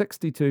of the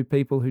 62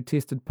 people who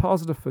tested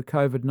positive for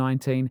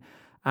COVID-19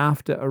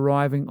 after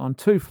arriving on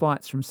 2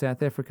 flights from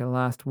South Africa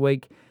last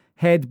week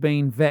had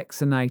been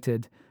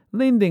vaccinated,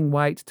 lending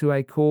weight to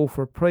a call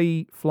for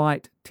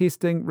pre-flight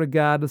testing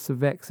regardless of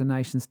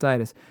vaccination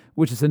status,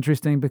 which is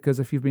interesting because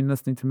if you've been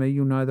listening to me,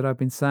 you'll know that I've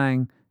been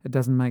saying it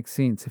doesn't make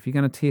sense. If you're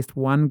going to test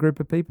one group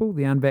of people,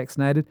 the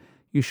unvaccinated,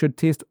 you should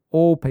test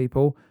all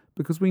people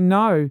because we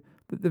know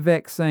that the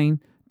vaccine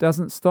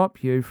doesn't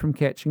stop you from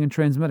catching and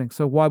transmitting.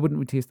 So why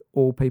wouldn't we test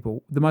all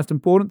people? The most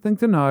important thing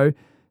to know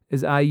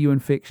is, are you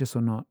infectious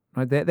or not?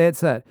 Right?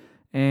 That's it.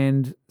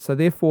 And so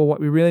therefore what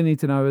we really need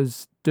to know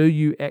is, do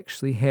you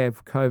actually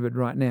have COVID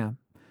right now?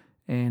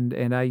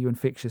 And are you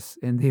infectious?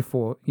 And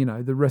therefore,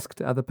 the risk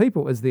to other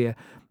people is there.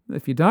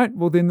 If you don't,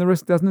 well, then the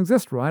risk doesn't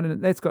exist, right?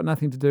 And that's got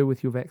nothing to do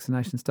with your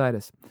vaccination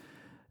status.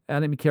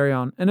 Let me carry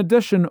on. In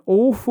addition,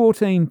 all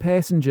 14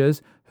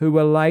 passengers who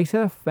were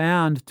later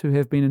found to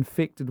have been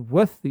infected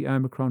with the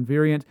Omicron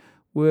variant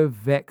were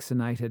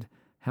vaccinated,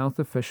 health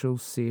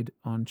officials said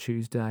on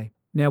Tuesday.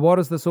 Now, what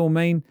does this all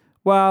mean?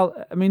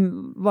 Well, I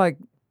mean,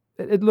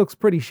 it looks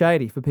pretty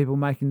shady for people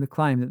making the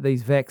claim that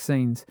these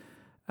vaccines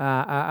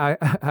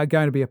are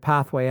going to be a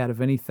pathway out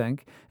of anything.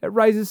 It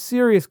raises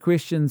serious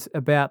questions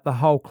about the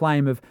whole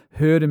claim of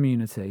herd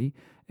immunity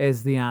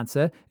as the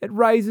answer. It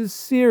raises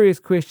serious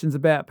questions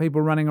about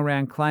people running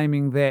around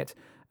claiming that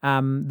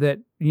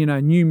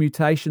new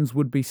mutations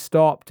would be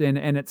stopped, and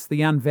it's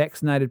the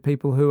unvaccinated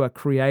people who are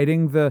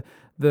creating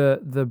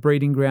the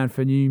breeding ground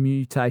for new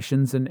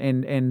mutations,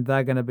 and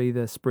they're going to be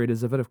the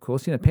spreaders of it, of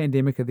course.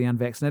 Pandemic of the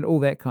unvaccinated, all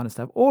that kind of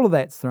stuff. All of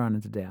that's thrown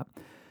into doubt.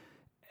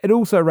 It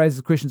also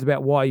raises questions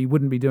about why you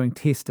wouldn't be doing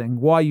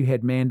testing, why you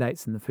had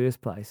mandates in the first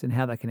place, and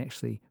how they can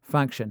actually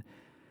function.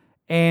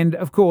 And,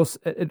 of course,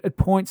 it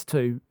points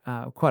to,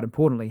 quite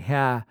importantly,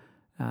 how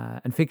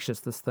infectious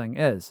this thing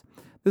is.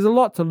 There's a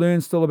lot to learn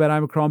still about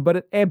Omicron, but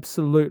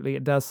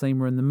it does seem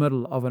we're in the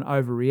middle of an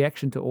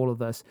overreaction to all of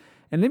this.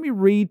 And let me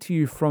read to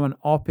you from an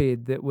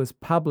op-ed that was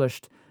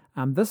published.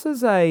 This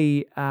is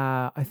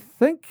I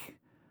think,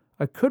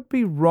 I could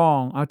be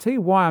wrong. I'll tell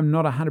you why I'm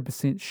not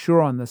 100%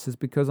 sure on this is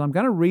because I'm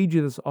going to read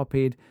you this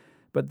op-ed,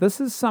 but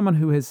this is someone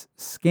who has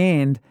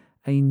scanned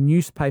a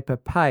newspaper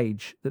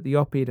page that the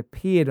op-ed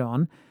appeared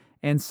on.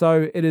 And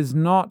so it is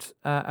not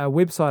a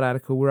website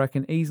article where I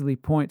can easily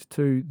point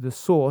to the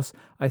source.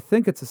 I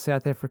think it's a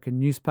South African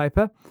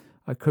newspaper.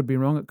 I could be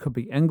wrong. It could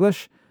be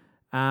English.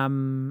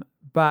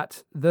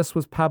 But this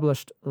was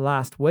published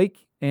last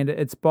week, and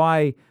it's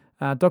by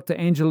Dr.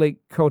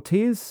 Angelique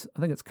Cortez. I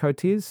think it's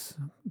Cortez.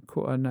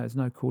 No, there's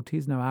no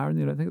Cortez, no R in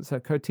there. I don't think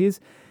it's Cortez.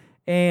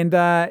 And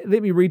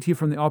let me read to you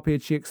from the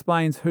op-ed. She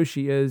explains who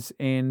she is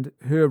and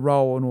her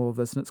role in all of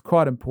this, and it's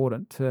quite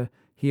important to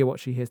hear what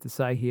she has to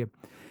say here.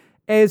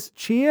 As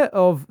chair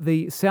of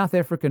the South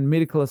African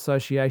Medical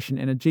Association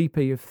and a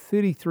GP of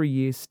 33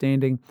 years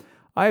standing,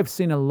 I have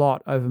seen a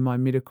lot over my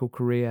medical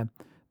career,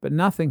 but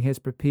nothing has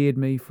prepared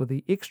me for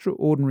the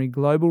extraordinary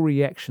global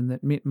reaction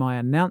that met my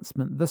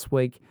announcement this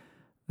week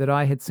that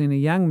I had seen a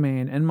young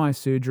man in my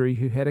surgery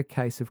who had a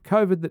case of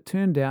COVID that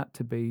turned out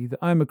to be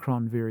the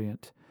Omicron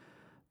variant.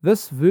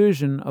 This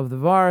version of the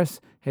virus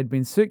had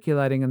been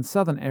circulating in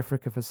southern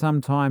Africa for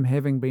some time,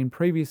 having been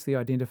previously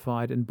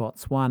identified in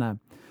Botswana.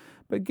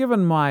 But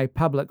given my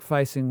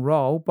public-facing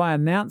role, by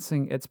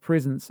announcing its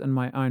presence in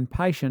my own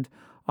patient,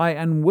 I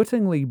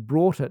unwittingly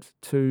brought it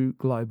to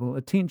global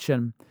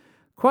attention.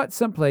 Quite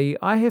simply,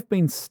 I have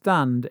been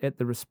stunned at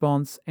the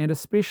response, and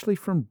especially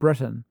from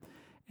Britain.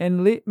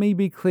 And let me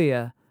be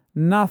clear,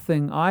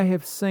 nothing I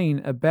have seen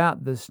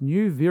about this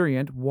new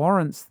variant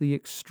warrants the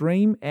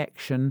extreme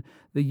action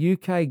the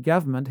UK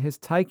government has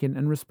taken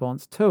in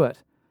response to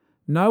it.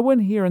 No one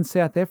here in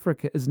South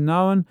Africa is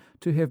known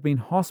to have been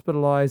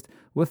hospitalised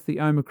with the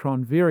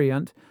Omicron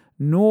variant,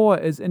 nor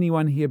is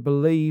anyone here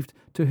believed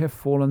to have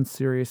fallen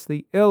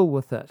seriously ill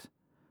with it.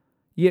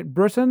 Yet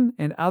Britain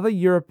and other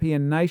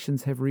European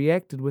nations have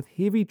reacted with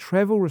heavy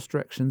travel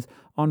restrictions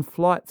on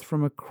flights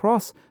from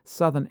across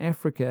southern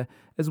Africa,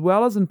 as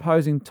well as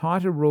imposing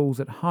tighter rules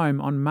at home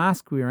on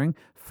mask wearing,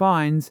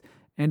 fines,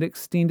 and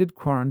extended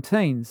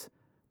quarantines.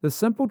 The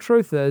simple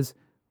truth is,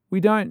 we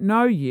don't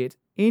know yet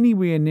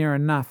anywhere near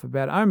enough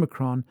about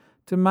Omicron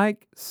to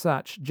make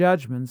such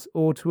judgments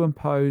or to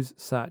impose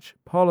such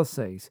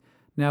policies.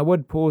 Now, I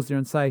would pause there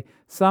and say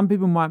some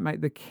people might make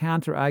the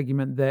counter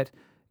argument that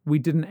we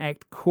didn't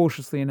act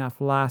cautiously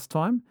enough last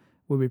time,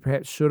 where we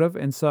perhaps should have,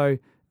 and so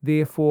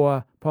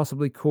therefore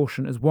possibly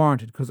caution is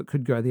warranted because it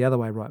could go the other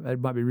way, right? It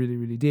might be really,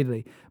 really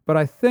deadly. But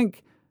I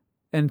think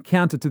in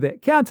counter to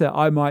that counter,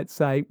 I might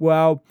say,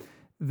 well,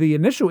 the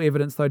initial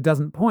evidence, though,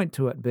 doesn't point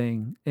to it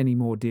being any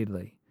more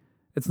deadly.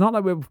 It's not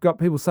like we've got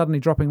people suddenly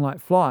dropping like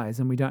flies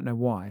and we don't know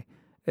why.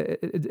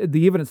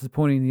 The evidence is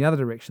pointing in the other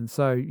direction.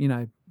 So,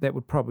 that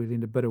would probably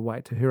lend a bit of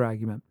weight to her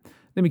argument.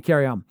 Let me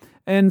carry on.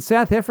 In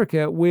South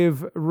Africa,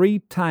 we've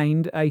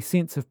retained a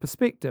sense of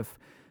perspective.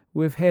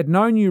 We've had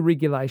no new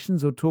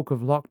regulations or talk of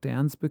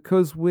lockdowns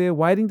because we're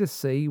waiting to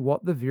see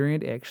what the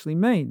variant actually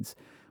means.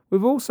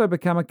 We've also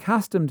become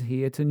accustomed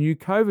here to new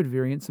COVID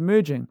variants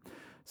emerging.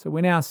 So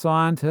when our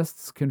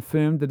scientists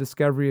confirmed the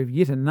discovery of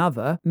yet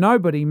another,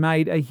 nobody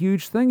made a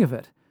huge thing of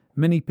it.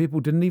 Many people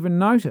didn't even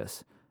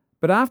notice.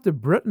 But after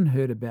Britain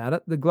heard about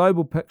it, the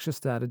global picture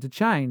started to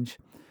change.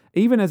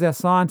 Even as our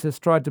scientists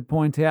tried to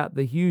point out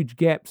the huge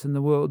gaps in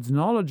the world's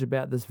knowledge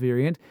about this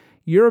variant,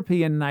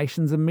 European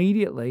nations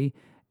immediately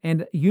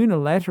and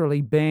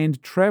unilaterally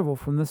banned travel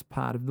from this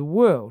part of the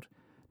world.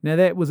 Now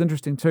that was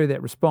interesting too,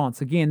 that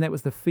response. Again, that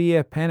was the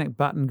fear panic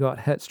button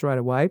got hit straight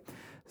away.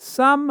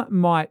 Some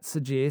might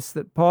suggest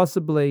that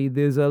possibly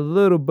there's a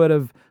little bit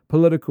of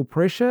political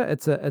pressure.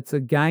 It's a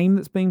game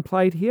that's being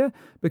played here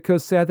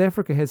because South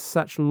Africa has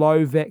such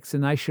low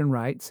vaccination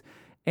rates,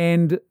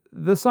 and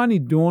this only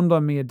dawned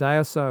on me a day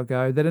or so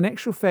ago that in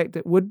actual fact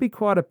it would be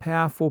quite a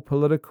powerful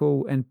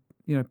political and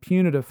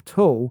punitive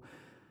tool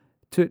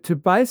to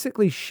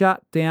basically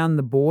shut down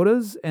the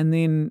borders, and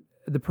then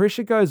the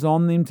pressure goes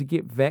on them to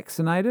get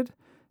vaccinated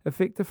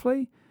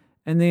effectively.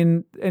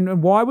 And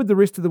why would the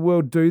rest of the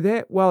world do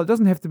that? Well, it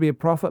doesn't have to be a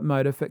profit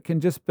motive. It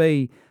can just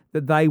be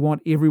that they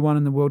want everyone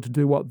in the world to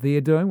do what they're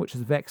doing, which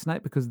is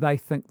vaccinate, because they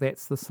think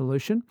that's the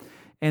solution.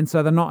 And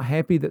so they're not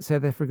happy that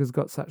South Africa's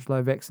got such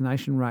low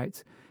vaccination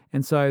rates.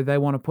 And so they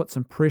want to put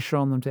some pressure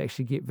on them to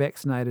actually get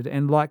vaccinated.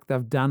 And like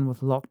they've done with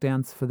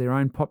lockdowns for their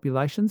own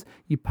populations,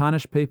 you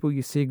punish people,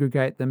 you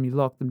segregate them, you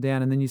lock them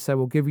down, and then you say,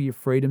 we'll give you your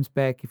freedoms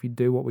back if you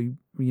do what we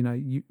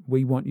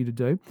want you to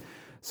do.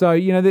 So,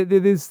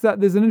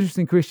 there's an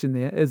interesting question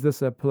there. Is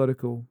this a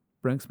political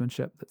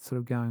brinksmanship that's sort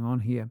of going on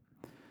here?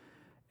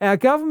 Our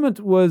government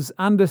was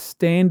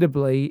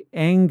understandably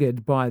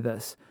angered by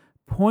this,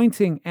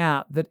 pointing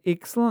out that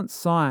excellent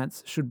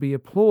science should be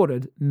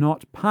applauded,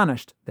 not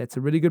punished. That's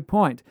a really good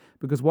point,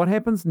 because what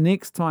happens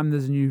next time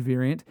there's a new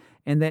variant,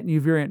 and that new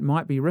variant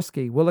might be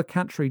risky? Will a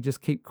country just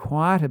keep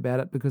quiet about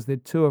it because they're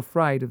too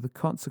afraid of the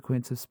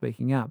consequence of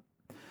speaking up?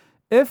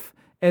 If,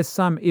 as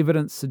some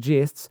evidence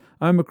suggests,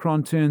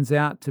 Omicron turns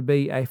out to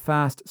be a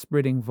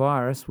fast-spreading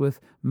virus with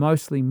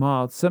mostly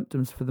mild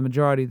symptoms for the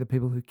majority of the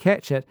people who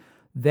catch it,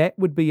 that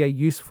would be a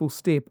useful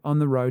step on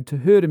the road to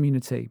herd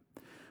immunity.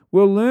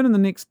 We'll learn in the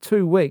next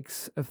 2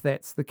 weeks if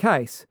that's the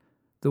case.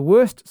 The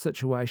worst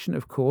situation,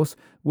 of course,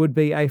 would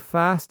be a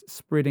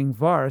fast-spreading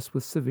virus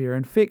with severe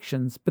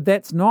infections, but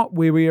that's not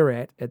where we are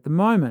at the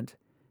moment.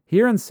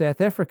 Here in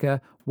South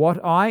Africa,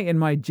 what I and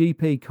my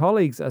GP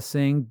colleagues are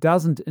seeing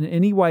doesn't in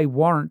any way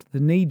warrant the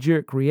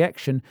knee-jerk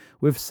reaction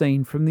we've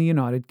seen from the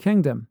United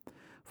Kingdom.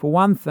 For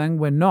one thing,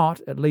 we're not,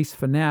 at least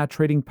for now,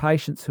 treating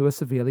patients who are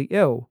severely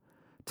ill.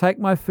 Take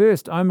my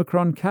first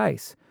Omicron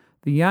case,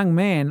 the young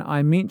man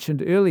I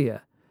mentioned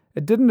earlier.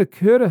 It didn't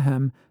occur to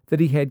him that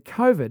he had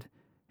COVID.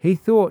 He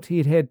thought he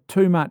had had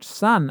too much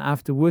sun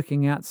after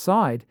working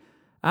outside.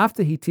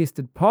 After he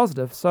tested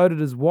positive, so did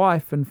his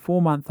wife and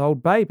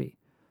 4-month-old baby.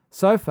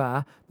 So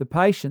far, the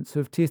patients who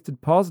have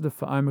tested positive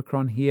for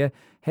Omicron here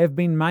have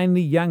been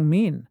mainly young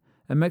men,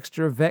 a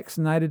mixture of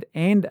vaccinated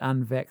and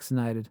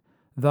unvaccinated,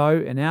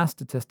 though in our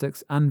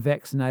statistics,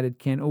 unvaccinated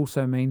can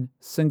also mean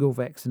single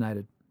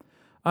vaccinated.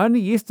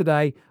 Only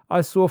yesterday, I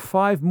saw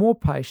 5 more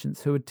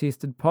patients who had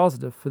tested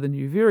positive for the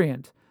new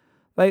variant.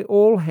 They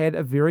all had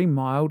a very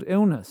mild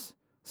illness.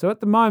 So at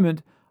the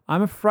moment,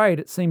 I'm afraid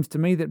it seems to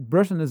me that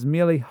Britain is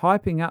merely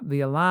hyping up the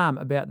alarm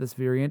about this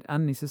variant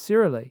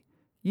unnecessarily.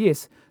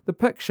 Yes, the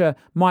picture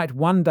might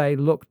one day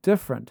look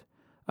different.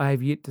 I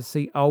have yet to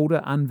see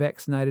older,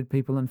 unvaccinated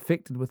people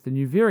infected with the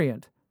new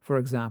variant, for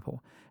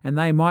example, and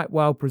they might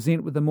well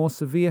present with a more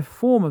severe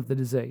form of the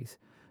disease.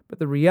 But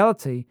the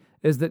reality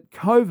is that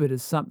COVID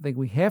is something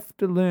we have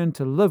to learn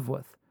to live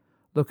with.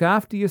 Look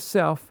after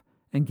yourself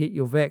and get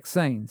your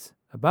vaccines.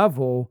 Above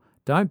all,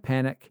 don't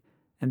panic,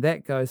 and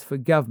that goes for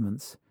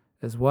governments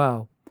as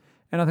well.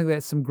 And I think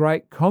that's some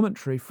great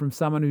commentary from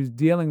someone who's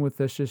dealing with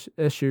this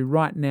issue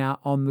right now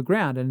on the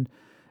ground. And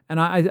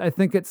I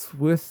think it's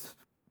worth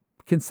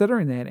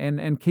considering that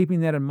and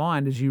keeping that in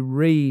mind as you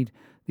read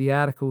the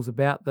articles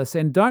about this.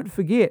 And don't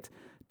forget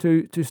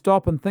to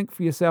stop and think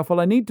for yourself, well,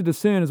 I need to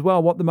discern as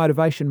well what the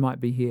motivation might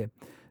be here.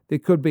 There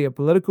could be a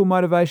political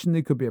motivation,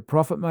 there could be a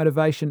profit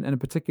motivation in a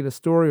particular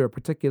story or a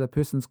particular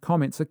person's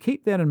comment. So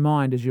keep that in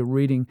mind as you're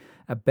reading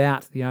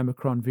about the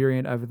Omicron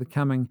variant over the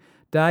coming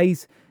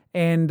days.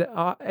 And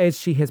as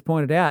she has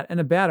pointed out, in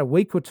about a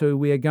week or two,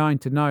 we are going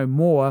to know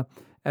more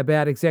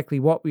about exactly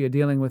what we are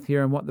dealing with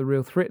here and what the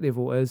real threat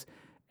level is.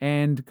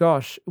 And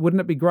gosh, wouldn't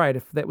it be great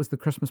if that was the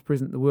Christmas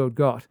present the world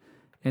got?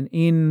 An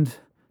end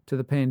to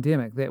the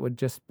pandemic. That would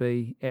just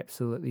be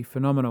absolutely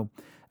phenomenal.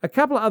 A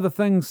couple of other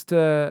things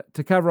to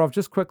cover off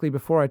just quickly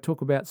before I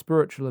talk about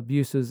spiritual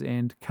abuses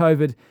and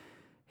COVID.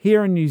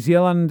 Here in New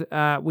Zealand,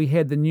 we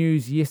had the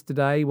news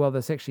yesterday. Well,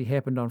 this actually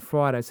happened on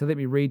Friday, so let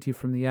me read to you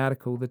from the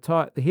article.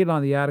 The headline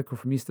of the article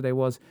from yesterday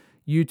was,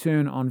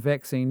 U-turn on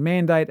vaccine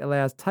mandate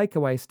allows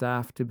takeaway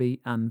staff to be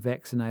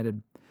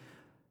unvaccinated.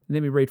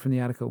 Let me read from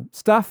the article.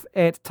 Staff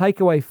at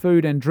takeaway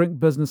food and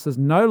drink businesses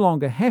no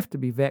longer have to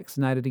be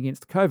vaccinated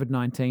against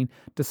COVID-19,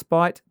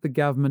 despite the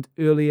government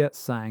earlier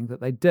saying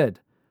that they did.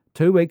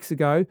 2 weeks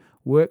ago,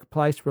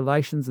 Workplace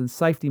Relations and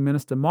Safety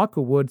Minister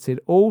Michael Wood said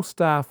all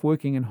staff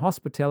working in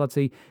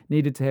hospitality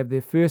needed to have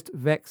their first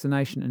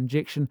vaccination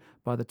injection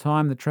by the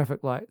time the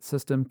traffic light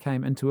system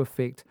came into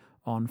effect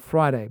on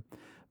Friday.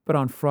 But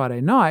on Friday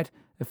night,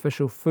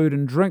 official food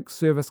and drink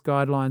service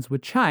guidelines were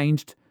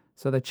changed,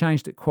 so they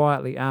changed it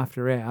quietly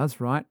after hours,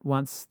 right,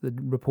 once the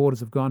reporters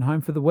have gone home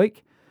for the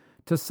week,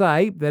 to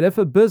say that if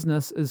a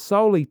business is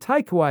solely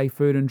takeaway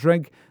food and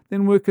drink,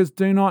 then workers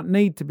do not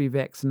need to be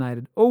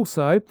vaccinated.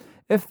 Also,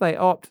 if they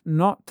opt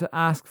not to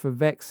ask for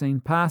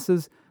vaccine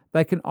passes,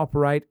 they can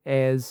operate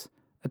as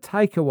a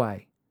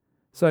takeaway.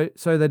 So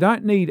they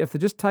don't need, if they're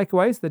just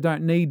takeaways, they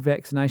don't need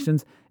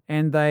vaccinations,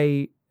 and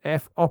they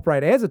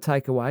operate as a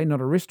takeaway,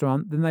 not a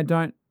restaurant, then they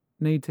don't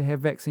need to have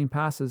vaccine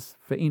passes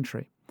for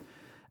entry.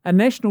 A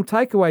national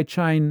takeaway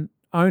chain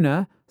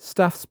owner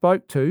Stuff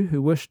spoke to,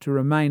 who wished to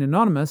remain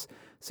anonymous,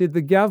 said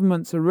the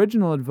government's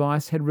original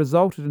advice had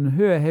resulted in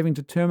her having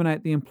to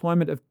terminate the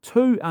employment of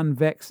 2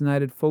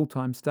 unvaccinated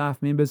full-time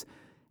staff members,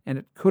 and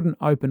it couldn't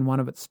open one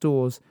of its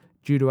stores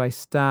due to a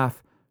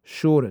staff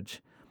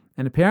shortage.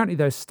 And apparently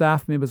those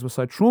staff members were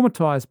so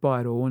traumatised by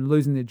it all and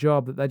losing their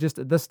job that they just,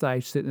 at this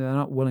stage, said they're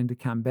not willing to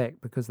come back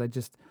because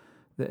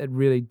it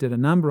really did a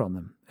number on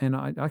them. And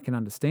I can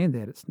understand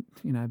that. It's,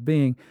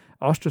 being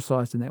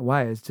ostracised in that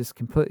way is just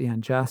completely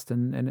unjust,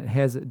 and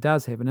it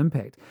does have an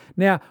impact.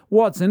 Now,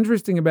 what's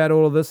interesting about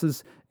all of this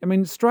is,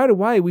 straight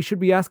away we should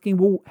be asking,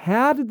 well,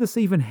 how did this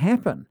even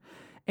happen?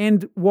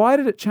 And why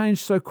did it change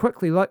so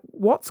quickly? Like,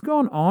 what's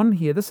gone on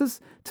here?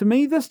 To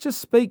me, this just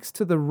speaks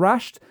to the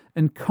rushed,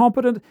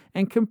 incompetent,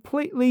 and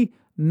completely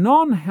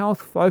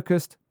non-health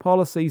focused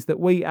policies that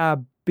we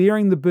are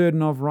bearing the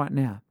burden of right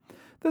now.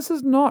 This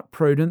is not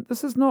prudent.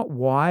 This is not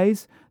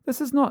wise.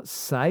 This is not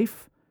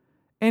safe.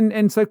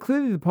 And so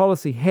clearly the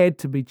policy had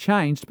to be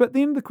changed. But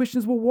then the question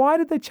is, well, why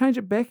did they change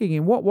it back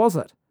again? What was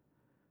it?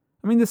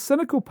 The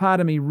cynical part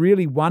of me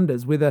really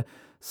wonders whether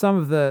some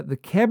of the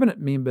cabinet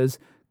members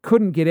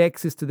couldn't get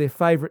access to their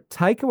favourite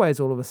takeaways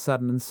all of a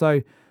sudden. And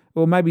so,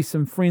 or maybe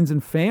some friends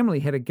and family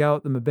had a go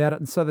at them about it.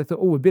 And so they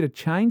thought, we better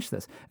change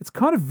this. It's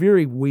kind of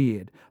very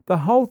weird. The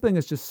whole thing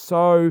is just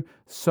so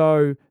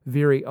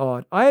very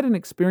odd. I had an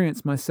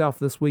experience myself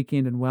this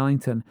weekend in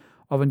Wellington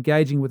of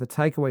engaging with a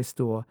takeaway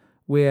store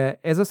where,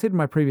 as I said in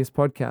my previous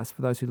podcast,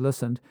 for those who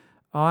listened,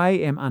 I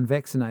am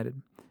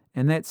unvaccinated.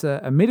 And that's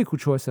a medical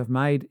choice I've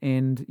made.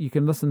 And you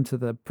can listen to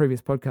the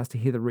previous podcast to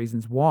hear the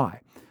reasons why.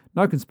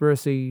 No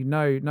conspiracy,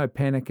 no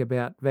panic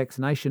about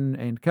vaccination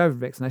and COVID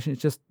vaccination.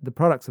 It's just the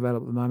products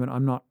available at the moment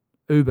I'm not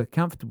uber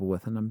comfortable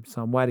with, and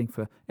so I'm waiting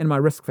for. And my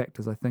risk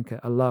factors, I think,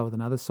 are lower than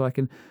others, so I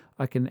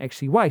can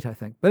actually wait, I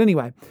think. But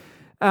anyway,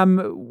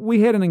 we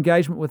had an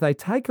engagement with a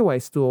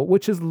takeaway store,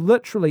 which is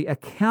literally a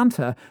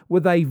counter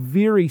with a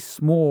very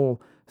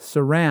small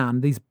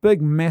surround. These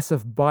big,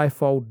 massive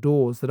bifold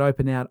doors that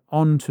open out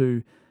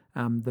onto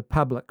the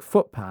public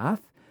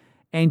footpath.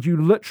 And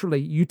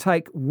you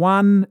take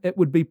one, it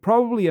would be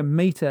probably a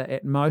metre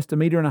at most, 1.5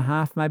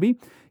 metres maybe.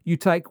 You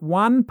take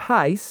one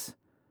pace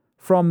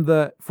from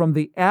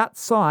the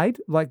outside,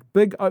 like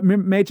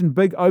imagine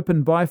big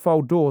open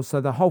bifold doors, so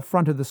the whole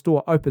front of the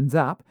store opens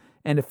up,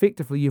 and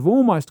effectively you've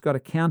almost got a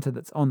counter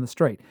that's on the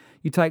street.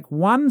 You take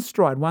one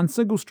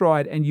single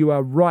stride, and you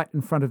are right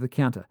in front of the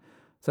counter.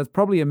 So it's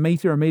probably 1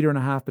 metre, 1.5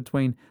 metres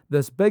between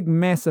this big,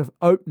 massive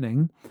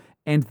opening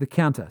and the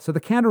counter. So the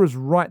counter is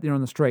right there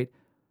on the street.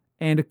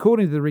 And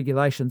according to the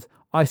regulations,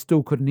 I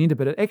still couldn't enter,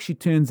 but it actually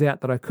turns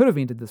out that I could have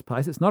entered this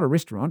place. It's not a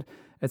restaurant.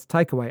 It's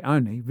takeaway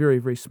only, very,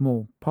 very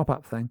small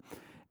pop-up thing.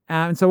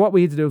 And so what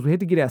we had to do is we had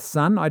to get our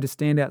son. I had to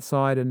stand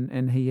outside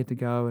and he had to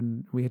go,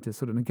 and we had to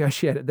sort of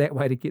negotiate it that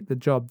way to get the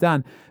job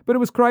done. But it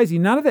was crazy.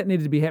 None of that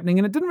needed to be happening,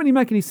 and it didn't really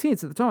make any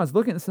sense at the time. I was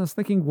looking at this and I was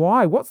thinking,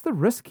 why? What's the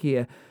risk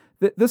here?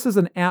 This is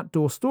an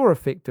outdoor store,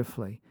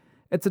 effectively.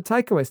 It's a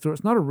takeaway store.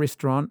 It's not a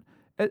restaurant.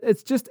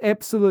 It's just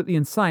absolutely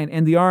insane.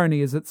 And the irony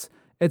is it's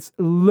It's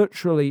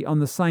literally on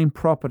the same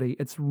property.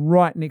 It's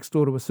right next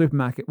door to a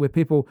supermarket where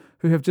people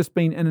who have just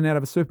been in and out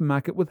of a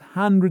supermarket with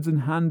hundreds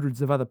and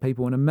hundreds of other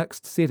people in a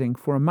mixed setting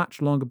for a much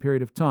longer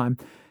period of time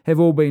have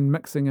all been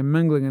mixing and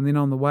mingling, and then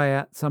on the way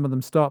out, some of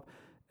them stop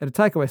at a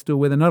takeaway store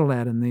where they're not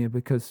allowed in there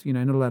because,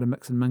 not allowed to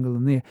mix and mingle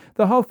in there.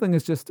 The whole thing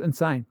is just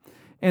insane.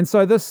 And so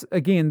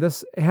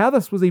how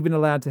this was even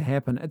allowed to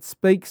happen, it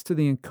speaks to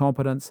the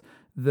incompetence,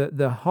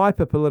 the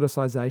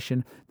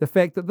hyper-politicization, the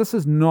fact that this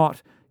is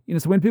not,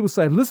 so when people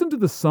say, listen to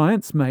the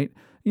science, mate,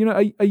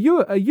 do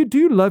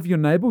you love your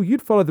neighbor?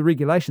 You'd follow the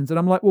regulations. And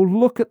I'm like, well,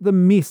 look at the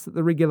mess that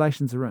the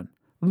regulations are in.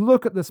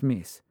 Look at this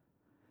mess.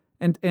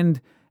 And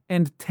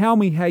tell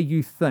me how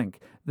you think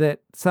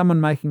that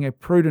someone making a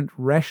prudent,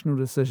 rational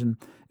decision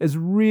is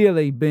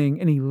really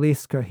being any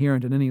less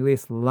coherent and any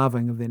less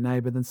loving of their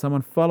neighbour than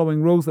someone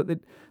following rules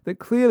that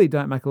clearly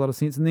don't make a lot of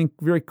sense and then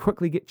very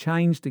quickly get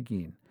changed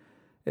again.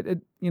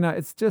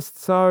 It's just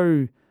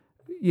so,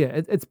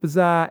 it's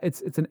bizarre.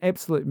 It's an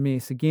absolute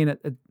mess. Again,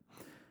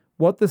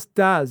 what this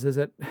does is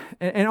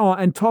and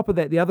on top of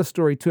that, the other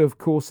story too, of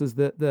course, is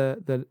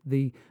the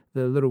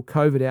little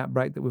COVID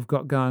outbreak that we've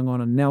got going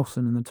on in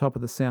Nelson, in the top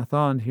of the South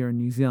Island here in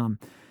New Zealand.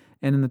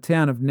 And in the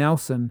town of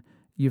Nelson,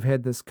 you've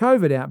had this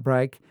COVID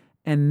outbreak,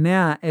 and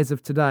now, as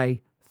of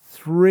today,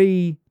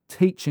 3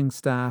 teaching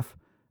staff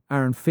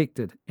are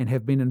infected and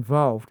have been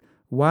involved.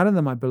 One of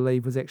them, I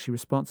believe, was actually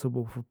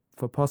responsible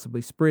for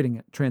possibly spreading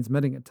it,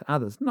 transmitting it to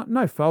others.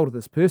 No fault of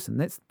this person.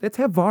 That's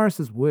how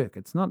viruses work.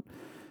 It's not,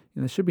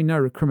 there should be no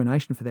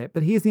recrimination for that.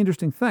 But here's the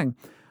interesting thing.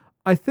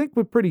 I think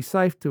we're pretty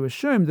safe to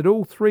assume that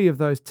all 3 of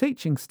those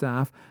teaching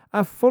staff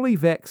are fully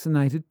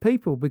vaccinated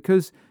people,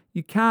 because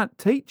you can't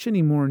teach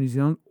anymore in New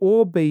Zealand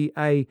or be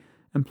a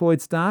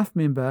employed staff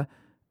member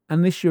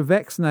unless you're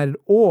vaccinated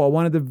or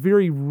one of the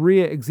very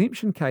rare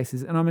exemption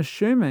cases. And I'm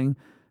assuming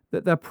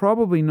that they're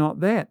probably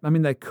not that. I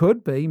mean, they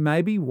could be.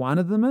 Maybe one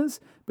of them is,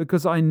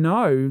 because I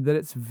know that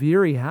it's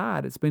very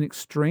hard. It's been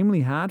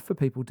extremely hard for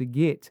people to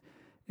get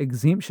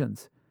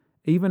exemptions,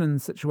 even in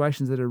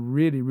situations that are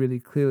really, really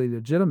clearly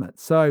legitimate.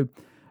 So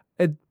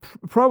it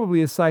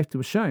probably is safe to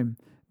assume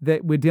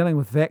that we're dealing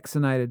with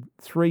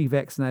 3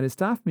 vaccinated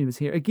staff members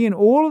here. Again,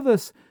 all of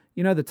this,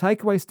 the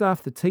takeaway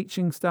stuff, the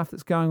teaching stuff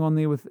that's going on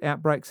there with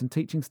outbreaks and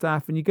teaching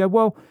staff, and you go,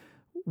 well,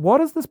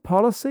 what is this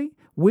policy?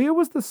 Where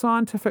was the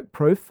scientific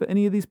proof for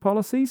any of these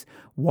policies?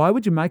 Why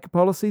would you make a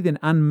policy, then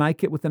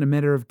unmake it within a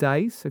matter of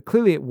days? So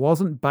clearly it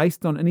wasn't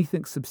based on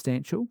anything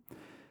substantial.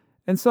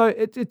 And so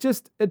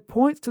it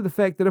points to the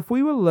fact that if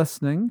we were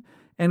listening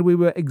and we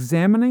were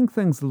examining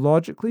things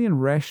logically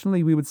and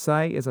rationally, we would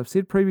say, as I've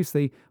said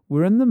previously,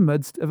 we're in the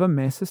midst of a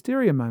mass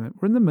hysteria moment.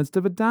 We're in the midst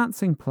of a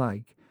dancing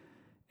plague.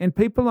 And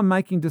people are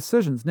making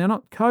decisions. Now,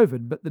 not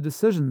COVID, but the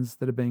decisions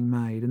that are being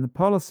made and the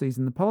policies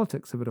and the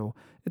politics of it all.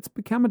 It's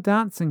become a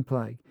dancing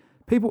plague.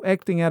 People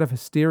acting out of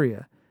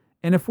hysteria.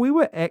 And if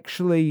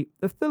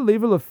the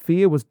level of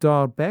fear was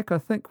dialed back, I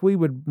think we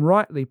would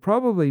rightly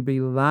probably be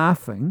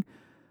laughing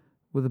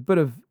with a bit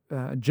of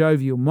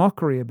jovial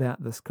mockery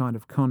about this kind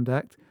of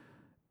conduct,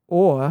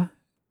 or,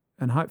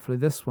 and hopefully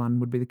this one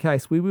would be the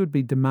case, we would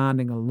be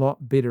demanding a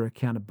lot better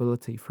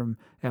accountability from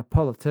our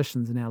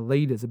politicians and our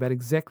leaders about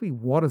exactly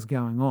what is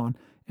going on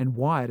and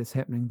why it is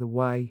happening the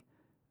way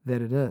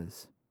that it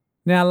is.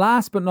 Now,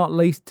 last but not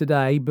least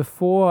today,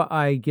 before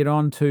I get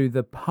on to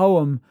the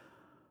poem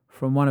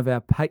from one of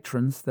our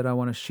patrons that I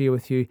want to share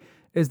with you,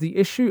 is the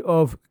issue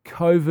of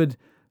COVID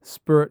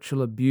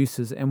spiritual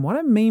abuses. And what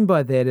I mean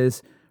by that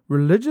is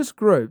religious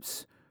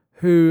groups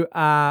who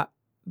are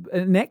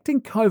enacting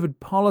COVID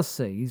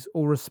policies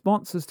or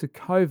responses to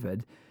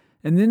COVID,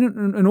 and then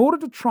in order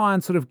to try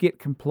and sort of get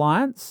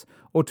compliance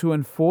or to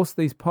enforce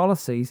these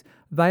policies,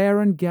 they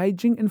are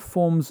engaging in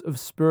forms of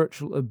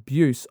spiritual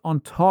abuse on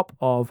top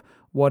of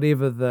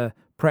whatever the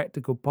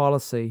practical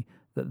policy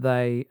that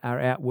they are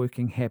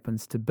outworking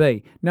happens to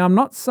be. Now, I'm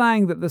not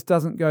saying that this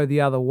doesn't go the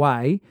other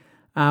way.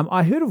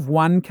 I heard of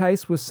one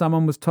case where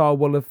someone was told,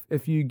 well,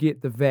 if you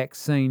get the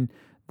vaccine,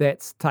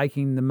 that's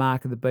taking the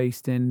mark of the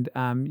beast, and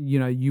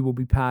you will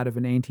be part of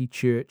an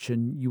anti-church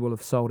and you will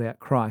have sold out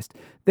Christ.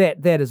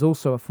 That is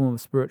also a form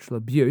of spiritual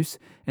abuse,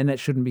 and that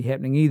shouldn't be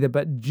happening either.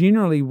 But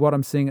generally what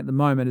I'm seeing at the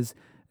moment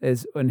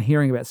is and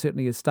hearing about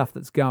certainly is stuff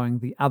that's going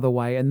the other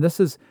way. And this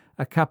is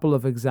a couple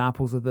of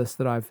examples of this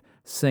that I've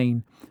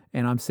seen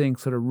and I'm seeing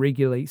sort of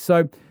regularly.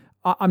 So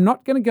I'm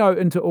not going to go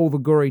into all the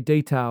gory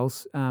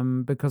details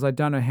because I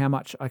don't know how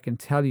much I can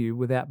tell you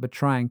without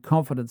betraying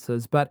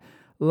confidences. But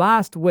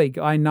last week,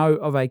 I know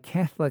of a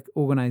Catholic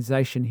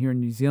organisation here in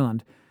New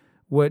Zealand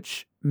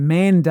which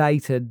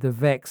mandated the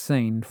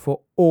vaccine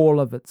for all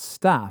of its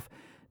staff.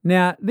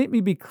 Now, let me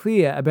be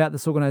clear about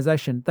this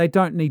organisation. They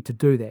don't need to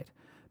do that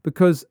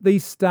because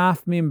these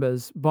staff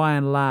members, by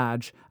and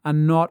large, are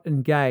not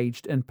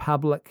engaged in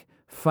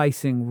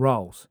public-facing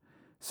roles.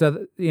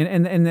 So,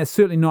 and they're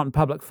certainly not in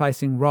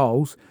public-facing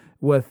roles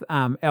with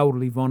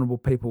elderly, vulnerable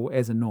people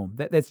as a norm.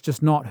 That's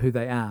just not who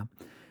they are.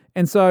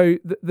 And so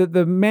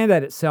the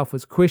mandate itself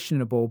is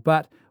questionable,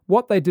 but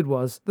what they did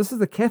was, this is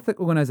the Catholic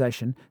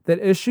organisation that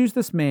issues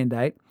this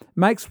mandate,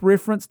 makes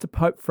reference to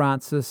Pope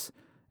Francis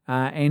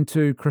and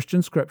to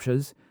Christian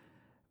scriptures.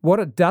 What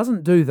it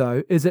doesn't do,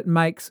 though, is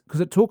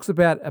because it talks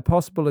about a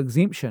possible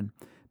exemption,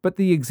 but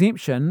the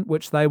exemption,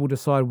 which they will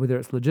decide whether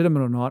it's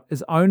legitimate or not,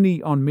 is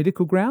only on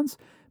medical grounds.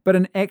 But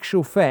in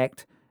actual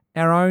fact,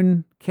 our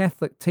own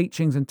Catholic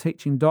teachings and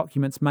teaching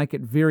documents make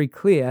it very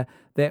clear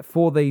that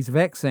for these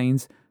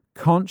vaccines,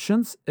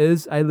 conscience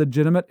is a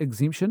legitimate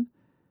exemption.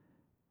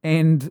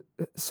 And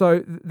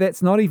so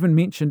that's not even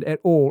mentioned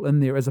at all in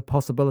there as a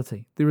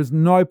possibility. There is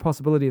no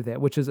possibility of that,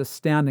 which is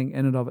astounding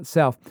in and of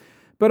itself.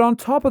 But on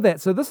top of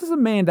that, so this is a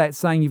mandate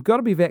saying you've got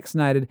to be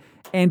vaccinated,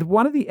 and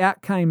one of the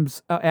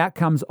outcomes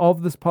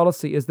of this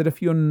policy is that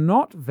if you're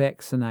not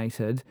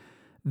vaccinated,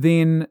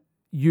 then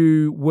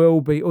you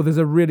will be, or there's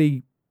a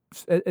really,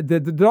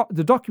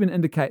 the document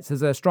indicates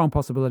there's a strong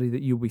possibility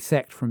that you'll be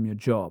sacked from your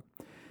job.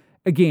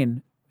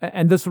 Again,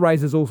 and this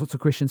raises all sorts of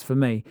questions for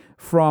me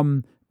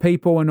from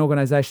people and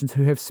organisations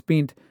who have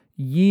spent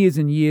years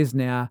and years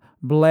now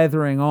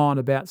blathering on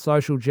about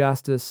social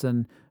justice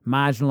and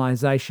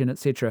marginalisation,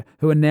 etc.,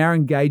 who are now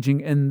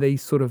engaging in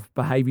these sort of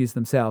behaviours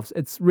themselves.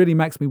 It really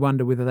makes me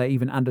wonder whether they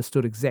even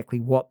understood exactly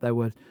what they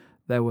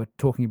were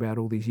talking about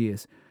all these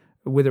years,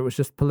 whether it was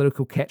just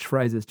political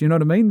catchphrases. Do you know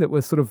what I mean? That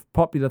were sort of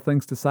popular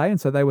things to say, and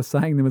so they were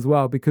saying them as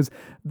well. Because,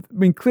 I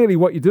mean, clearly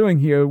what you're doing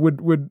here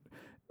would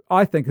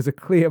I think, is a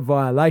clear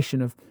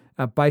violation of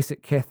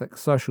basic Catholic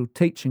social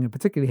teaching, and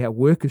particularly how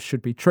workers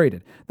should be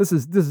treated. This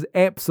is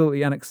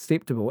absolutely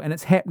unacceptable, and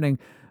it's happening,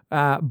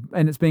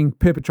 and it's being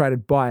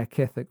perpetrated by a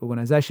Catholic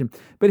organisation.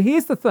 But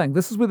here's the thing: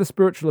 this is where the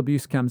spiritual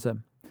abuse comes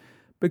in,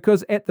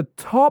 because at the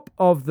top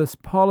of this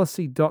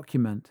policy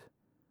document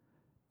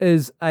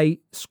is a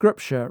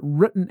scripture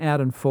written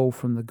out in full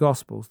from the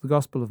Gospels, the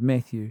Gospel of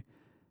Matthew,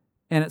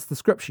 and it's the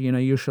scripture.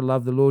 You shall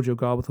love the Lord your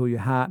God with all your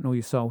heart and all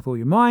your soul, with all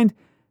your mind.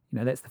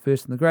 That's the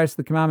first and the greatest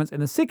of the commandments.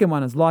 And the second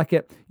one is like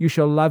it: you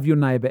shall love your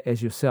neighbour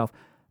as yourself.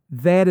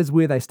 That is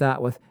where they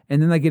start with. And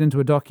then they get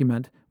into a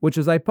document, which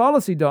is a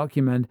policy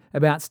document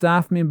about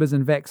staff members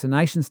and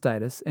vaccination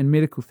status and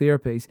medical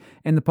therapies,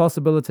 and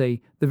the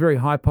very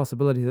high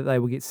possibility that they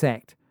will get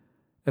sacked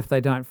if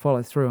they don't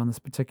follow through on this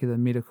particular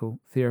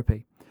medical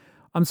therapy.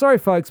 I'm sorry,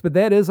 folks, but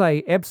that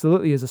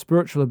absolutely is a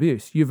spiritual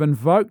abuse. You've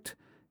invoked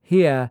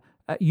here,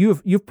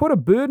 you've put a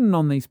burden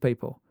on these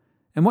people.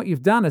 And what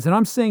you've done is, and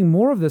I'm seeing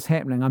more of this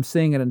happening, I'm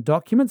seeing it in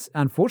documents.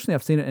 Unfortunately,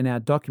 I've seen it in our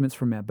documents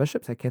from our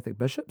bishops, our Catholic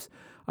bishops.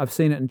 I've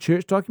seen it in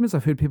church documents.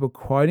 I've heard people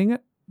quoting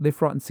it left,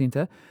 right, and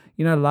centre.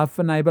 Love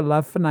for neighbour,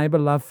 love for neighbour,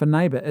 love for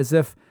neighbour. As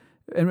if,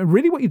 and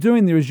really what you're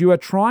doing there is you are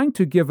trying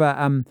to give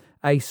a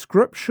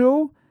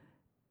scriptural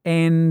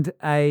and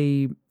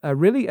a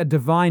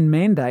divine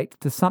mandate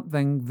to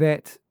something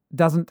that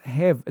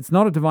it's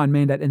not a divine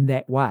mandate in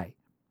that way.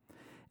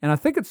 And I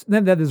think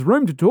that there's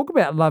room to talk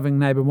about loving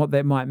neighbour and what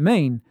that might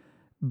mean.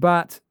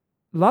 But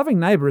loving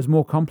neighbour is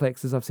more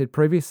complex, as I've said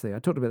previously. I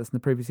talked about this in the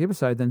previous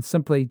episode, than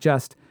simply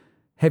just,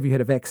 have you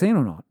had a vaccine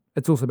or not?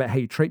 It's also about how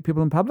you treat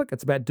people in public.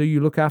 It's about, do you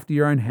look after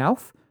your own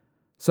health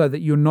so that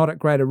you're not at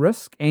greater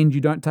risk and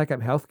you don't take up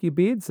healthcare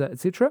beds,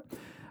 etc.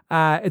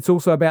 It's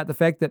also about the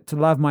fact that to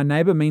love my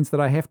neighbour means that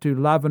I have to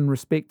love and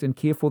respect and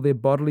care for their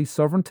bodily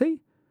sovereignty.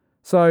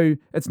 So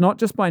it's not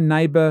just my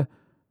neighbour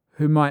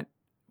who might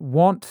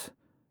want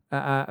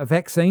a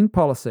vaccine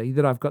policy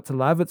that I've got to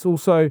love. It's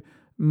also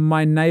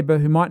my neighbour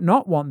who might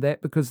not want that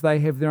because they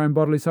have their own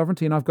bodily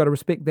sovereignty, and I've got to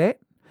respect that.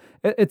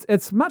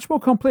 It's much more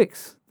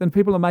complex than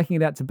people are making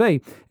it out to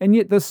be. And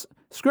yet this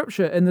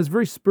scripture, in this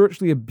very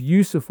spiritually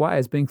abusive way,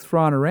 is being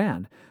thrown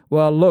around.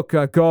 Well, look,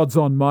 God's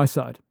on my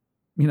side.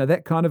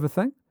 That kind of a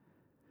thing.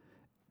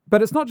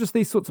 But it's not just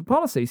these sorts of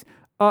policies.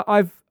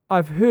 I've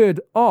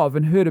heard of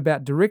and heard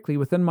about directly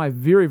within my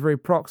very, very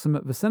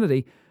proximate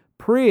vicinity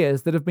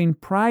prayers that have been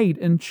prayed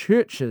in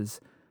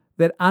churches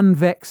that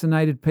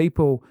unvaccinated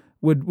people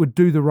would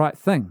do the right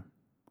thing,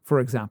 for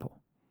example.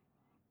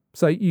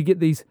 So you get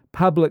these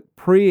public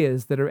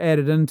prayers that are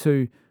added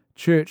into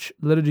church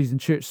liturgies and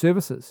church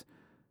services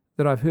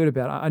that I've heard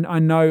about. I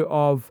know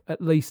of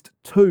at least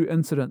 2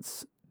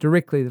 incidents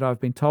directly that I've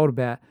been told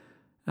about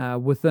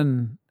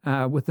within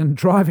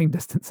driving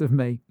distance of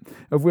me,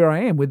 of where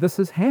I am, where this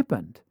has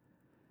happened.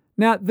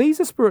 Now,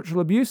 these are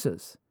spiritual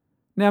abuses.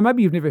 Now,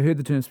 maybe you've never heard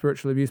the term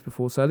spiritual abuse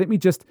before, so let me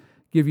just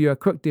give you a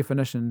quick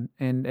definition,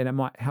 and it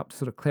might help to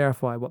sort of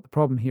clarify what the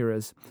problem here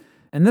is.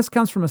 And this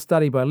comes from a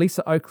study by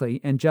Lisa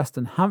Oakley and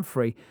Justin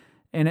Humphrey,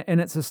 and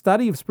it's a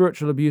study of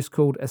spiritual abuse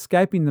called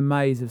Escaping the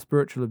Maze of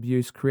Spiritual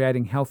Abuse,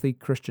 Creating Healthy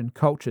Christian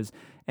Cultures.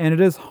 And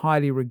it is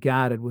highly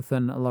regarded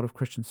within a lot of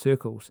Christian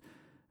circles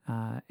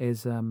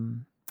as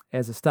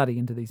a study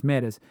into these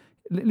matters.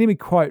 Let me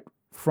quote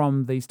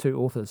from these 2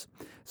 authors.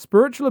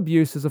 Spiritual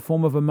abuse is a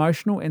form of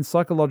emotional and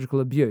psychological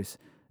abuse.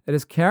 It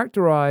is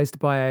characterized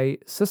by a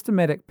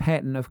systematic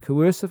pattern of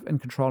coercive and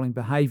controlling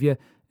behavior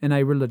in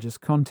a religious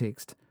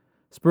context.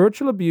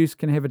 Spiritual abuse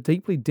can have a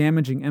deeply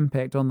damaging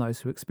impact on those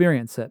who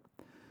experience it.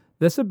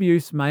 This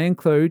abuse may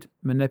include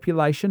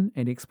manipulation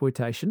and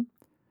exploitation,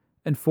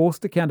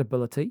 enforced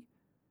accountability,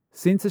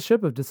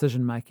 censorship of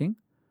decision-making,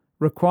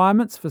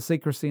 requirements for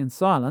secrecy and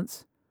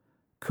silence,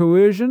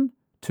 coercion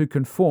to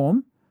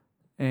conform,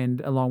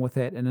 and along with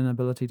that, an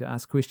inability to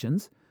ask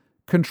questions,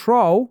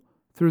 control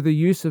through the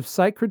use of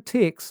sacred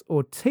texts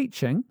or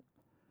teaching,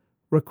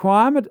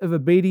 requirement of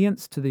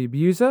obedience to the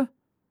abuser,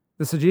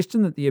 the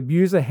suggestion that the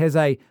abuser has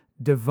a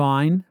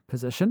divine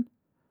position,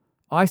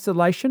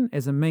 isolation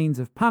as a means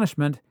of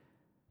punishment,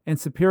 and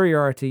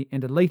superiority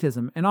and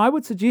elitism. And I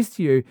would suggest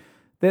to you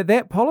that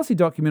that policy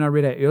document I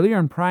read out earlier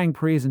in Praying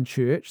Prayers in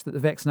Church, that the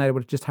vaccinated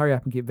would just hurry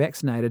up and get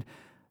vaccinated,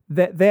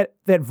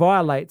 that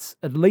violates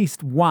at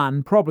least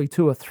one, probably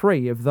two or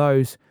three of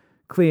those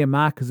clear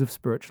markers of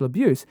spiritual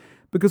abuse.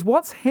 Because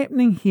what's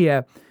happening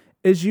here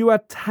is you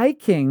are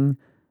taking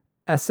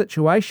a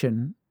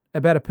situation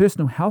about a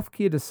personal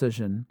healthcare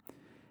decision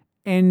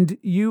and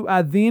you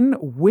are then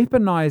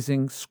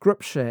weaponizing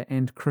Scripture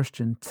and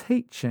Christian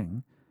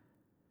teaching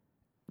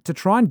to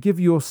try and give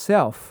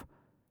yourself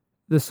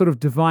the sort of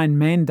divine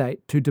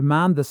mandate to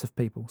demand this of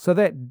people. So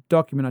that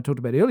document I talked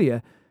about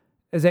earlier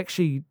is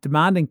actually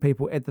demanding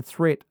people at the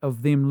threat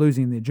of them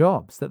losing their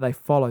jobs that they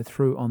follow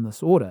through on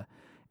this order.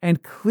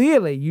 And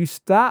clearly you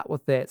start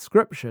with that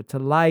Scripture to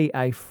lay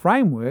a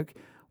framework.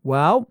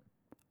 Well,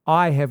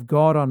 I have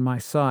God on my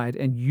side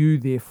and you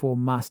therefore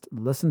must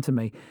listen to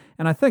me.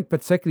 And I think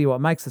particularly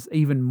what makes this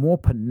even more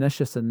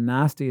pernicious and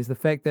nasty is the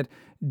fact that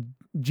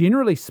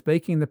generally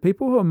speaking, the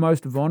people who are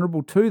most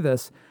vulnerable to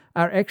this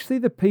are actually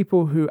the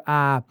people who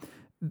are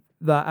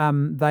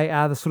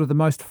the sort of the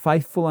most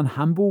faithful and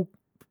humble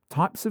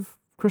types of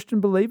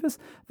Christian believers.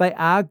 They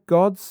are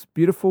God's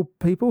beautiful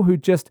people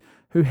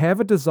who have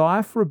a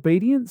desire for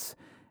obedience,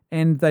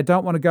 and they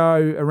don't want to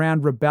go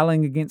around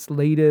rebelling against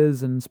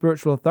leaders and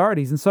spiritual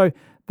authorities. And so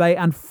they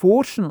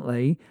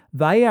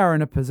are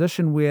in a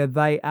position where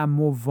they are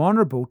more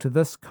vulnerable to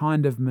this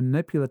kind of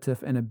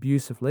manipulative and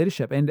abusive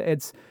leadership. And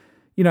it's,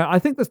 I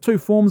think there's two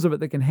forms of it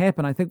that can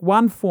happen. I think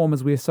one form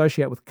is we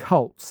associate with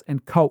cults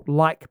and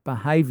cult-like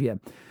behavior.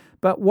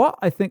 But what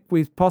I think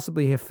we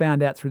possibly have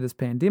found out through this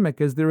pandemic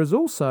is there is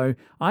also,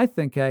 I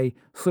think, a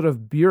sort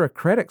of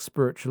bureaucratic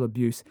spiritual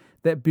abuse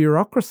that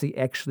bureaucracy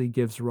actually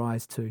gives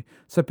rise to.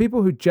 So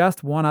people who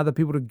just want other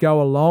people to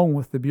go along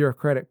with the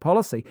bureaucratic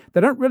policy,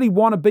 they don't really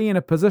want to be in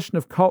a position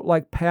of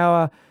cult-like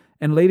power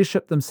and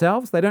leadership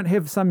themselves. They don't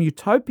have some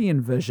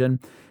utopian vision.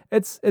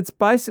 It's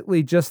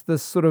basically just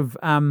this sort of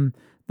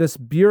this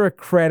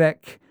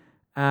bureaucratic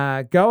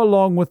go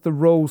along with the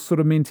rules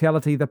sort of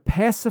mentality, the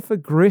passive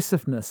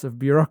aggressiveness of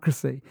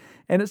bureaucracy.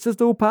 And it's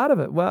just all part of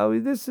it. Well,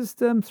 let's just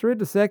thread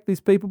to sack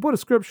these people, put a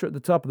scripture at the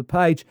top of the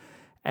page,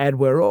 and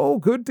we're all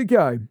good to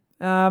go.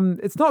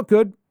 It's not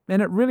good,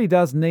 and it really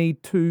does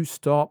need to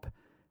stop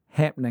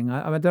happening.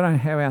 I don't know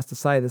how else to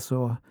say this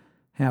or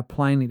how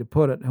plainly to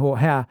put it, or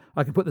how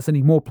I can put this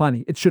any more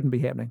plainly. It shouldn't be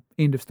happening.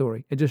 End of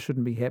story. It just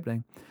shouldn't be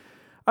happening.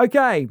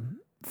 Okay,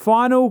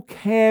 final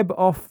cab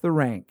off the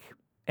rank.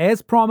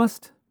 As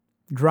promised,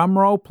 drum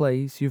roll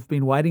please, you've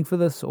been waiting for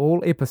this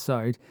all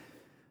episode.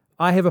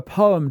 I have a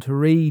poem to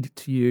read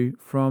to you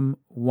from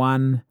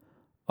one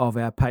of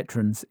our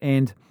patrons,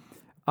 and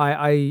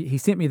he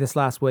sent me this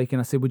last week, and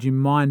I said, would you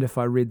mind if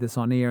I read this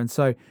on air? And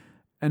so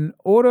in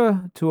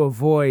order to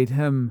avoid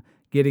him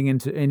getting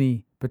into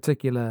any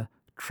particular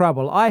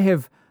trouble, I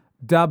have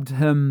dubbed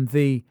him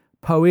the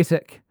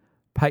poetic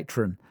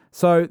patron.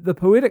 So the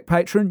poetic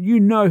patron, you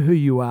know who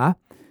you are.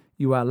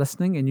 You are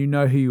listening and you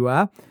know who you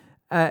are.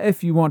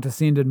 If you want to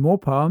send in more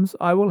poems,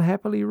 I will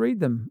happily read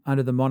them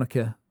under the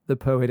moniker the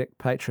poetic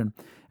patron.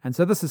 And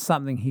so this is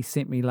something he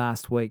sent me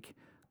last week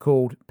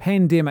called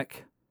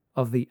Pandemic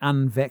of the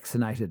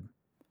Unvaccinated.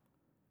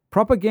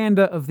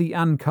 Propaganda of the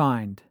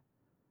unkind.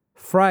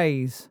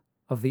 Phrase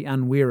of the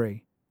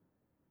unwary.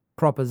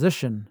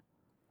 Proposition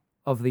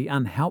of the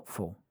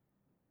unhelpful.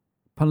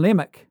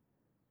 Polemic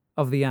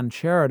of the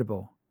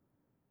uncharitable.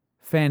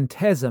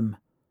 Phantasm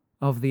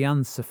of the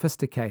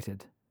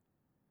unsophisticated.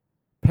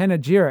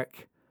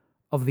 Panegyric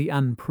of the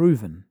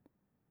unproven.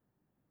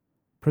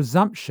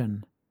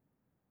 Presumption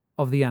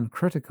of the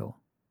uncritical.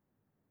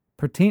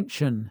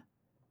 Pretension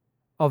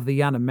of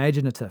the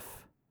unimaginative.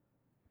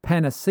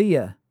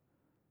 Panacea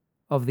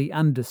of the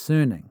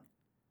undiscerning.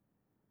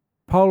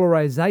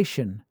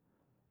 Polarization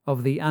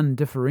of the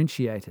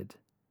undifferentiated.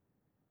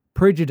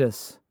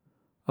 Prejudice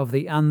of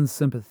the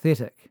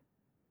unsympathetic.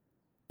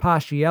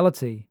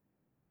 Partiality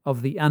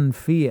of the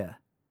unfair.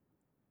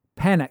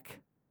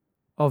 Panic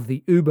of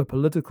the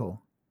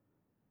uber-political.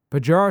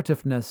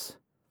 Pejorativeness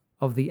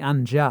of the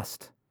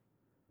unjust.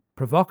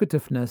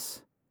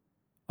 Provocativeness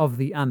of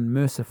the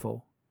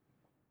unmerciful.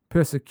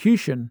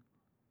 Persecution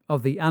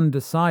of the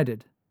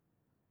undecided.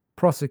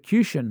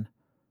 Prosecution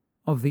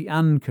of the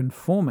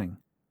unconforming.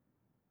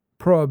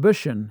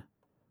 Prohibition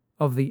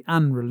of the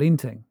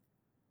unrelenting.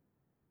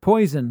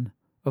 Poison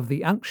of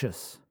the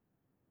unctuous.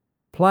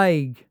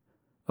 Plague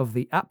of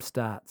the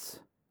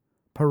upstarts.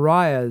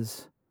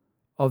 Pariahs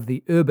of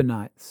the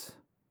urbanites.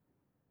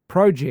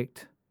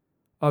 Project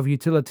of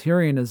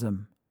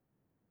utilitarianism.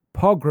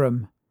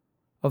 Pogrom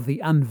of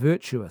the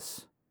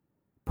unvirtuous.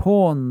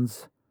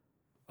 Pawns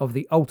of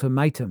the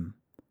ultimatum.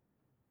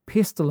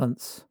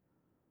 pestilence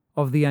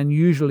of the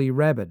unusually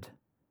rabid,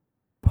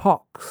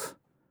 pox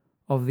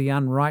of the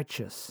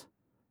unrighteous,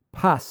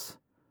 pus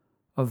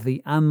of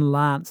the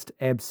unlanced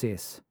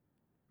abscess.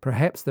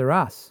 Perhaps they're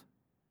us.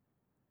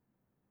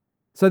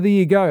 So there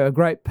you go, a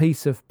great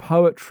piece of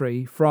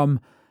poetry from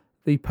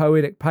the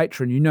poetic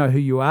patron. You know who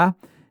you are,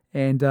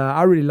 and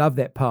I really love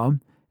that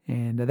poem,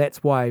 and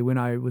that's why when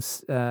I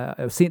was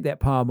sent that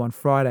poem on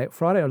Friday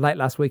or late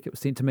last week, it was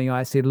sent to me.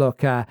 I said, look,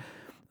 to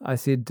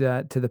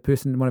the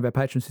person, one of our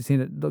patrons who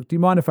sent it, look, do you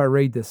mind if I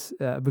read this?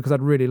 Because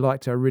I'd really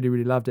liked it. I really,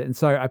 really loved it. And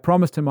so I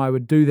promised him I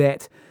would do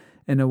that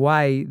in a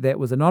way that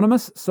was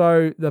anonymous.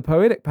 So the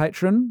poetic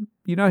patron,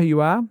 you know who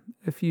you are.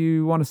 If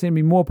you want to send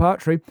me more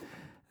poetry,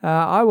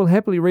 I will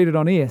happily read it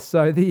on air.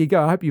 So there you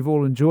go. I hope you've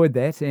all enjoyed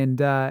that.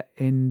 And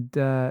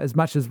as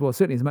much as, well,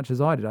 certainly as much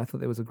as I did, I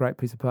thought that was a great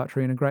piece of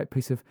poetry and a great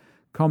piece of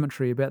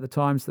commentary about the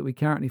times that we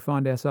currently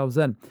find ourselves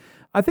in.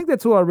 I think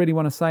that's all I really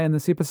want to say in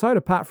this episode,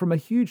 apart from a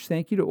huge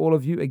thank you to all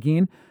of you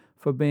again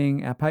for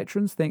being our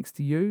patrons. Thanks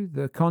to you,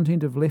 the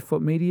content of Left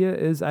Foot Media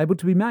is able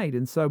to be made.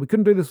 And so we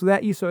couldn't do this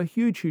without you. So a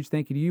huge, huge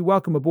thank you to you.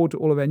 Welcome aboard to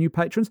all of our new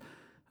patrons.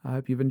 I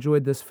hope you've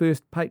enjoyed this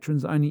first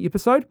patrons-only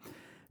episode.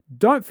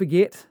 Don't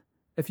forget,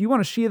 if you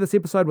want to share this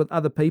episode with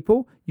other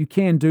people, you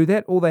can do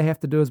that. All they have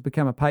to do is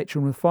become a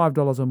patron with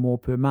 $5 or more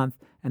per month,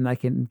 and they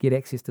can get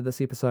access to this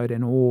episode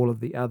and all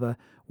of the other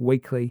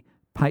weekly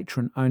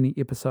patron-only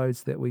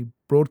episodes that we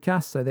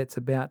broadcast. So that's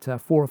about 4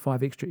 or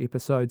 5 extra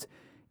episodes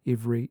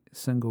every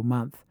single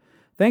month.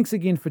 Thanks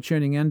again for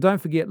tuning in.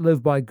 Don't forget,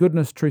 live by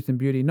goodness, truth and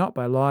beauty, not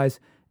by lies.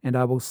 And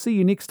I will see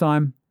you next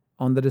time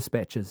on The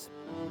Dispatches.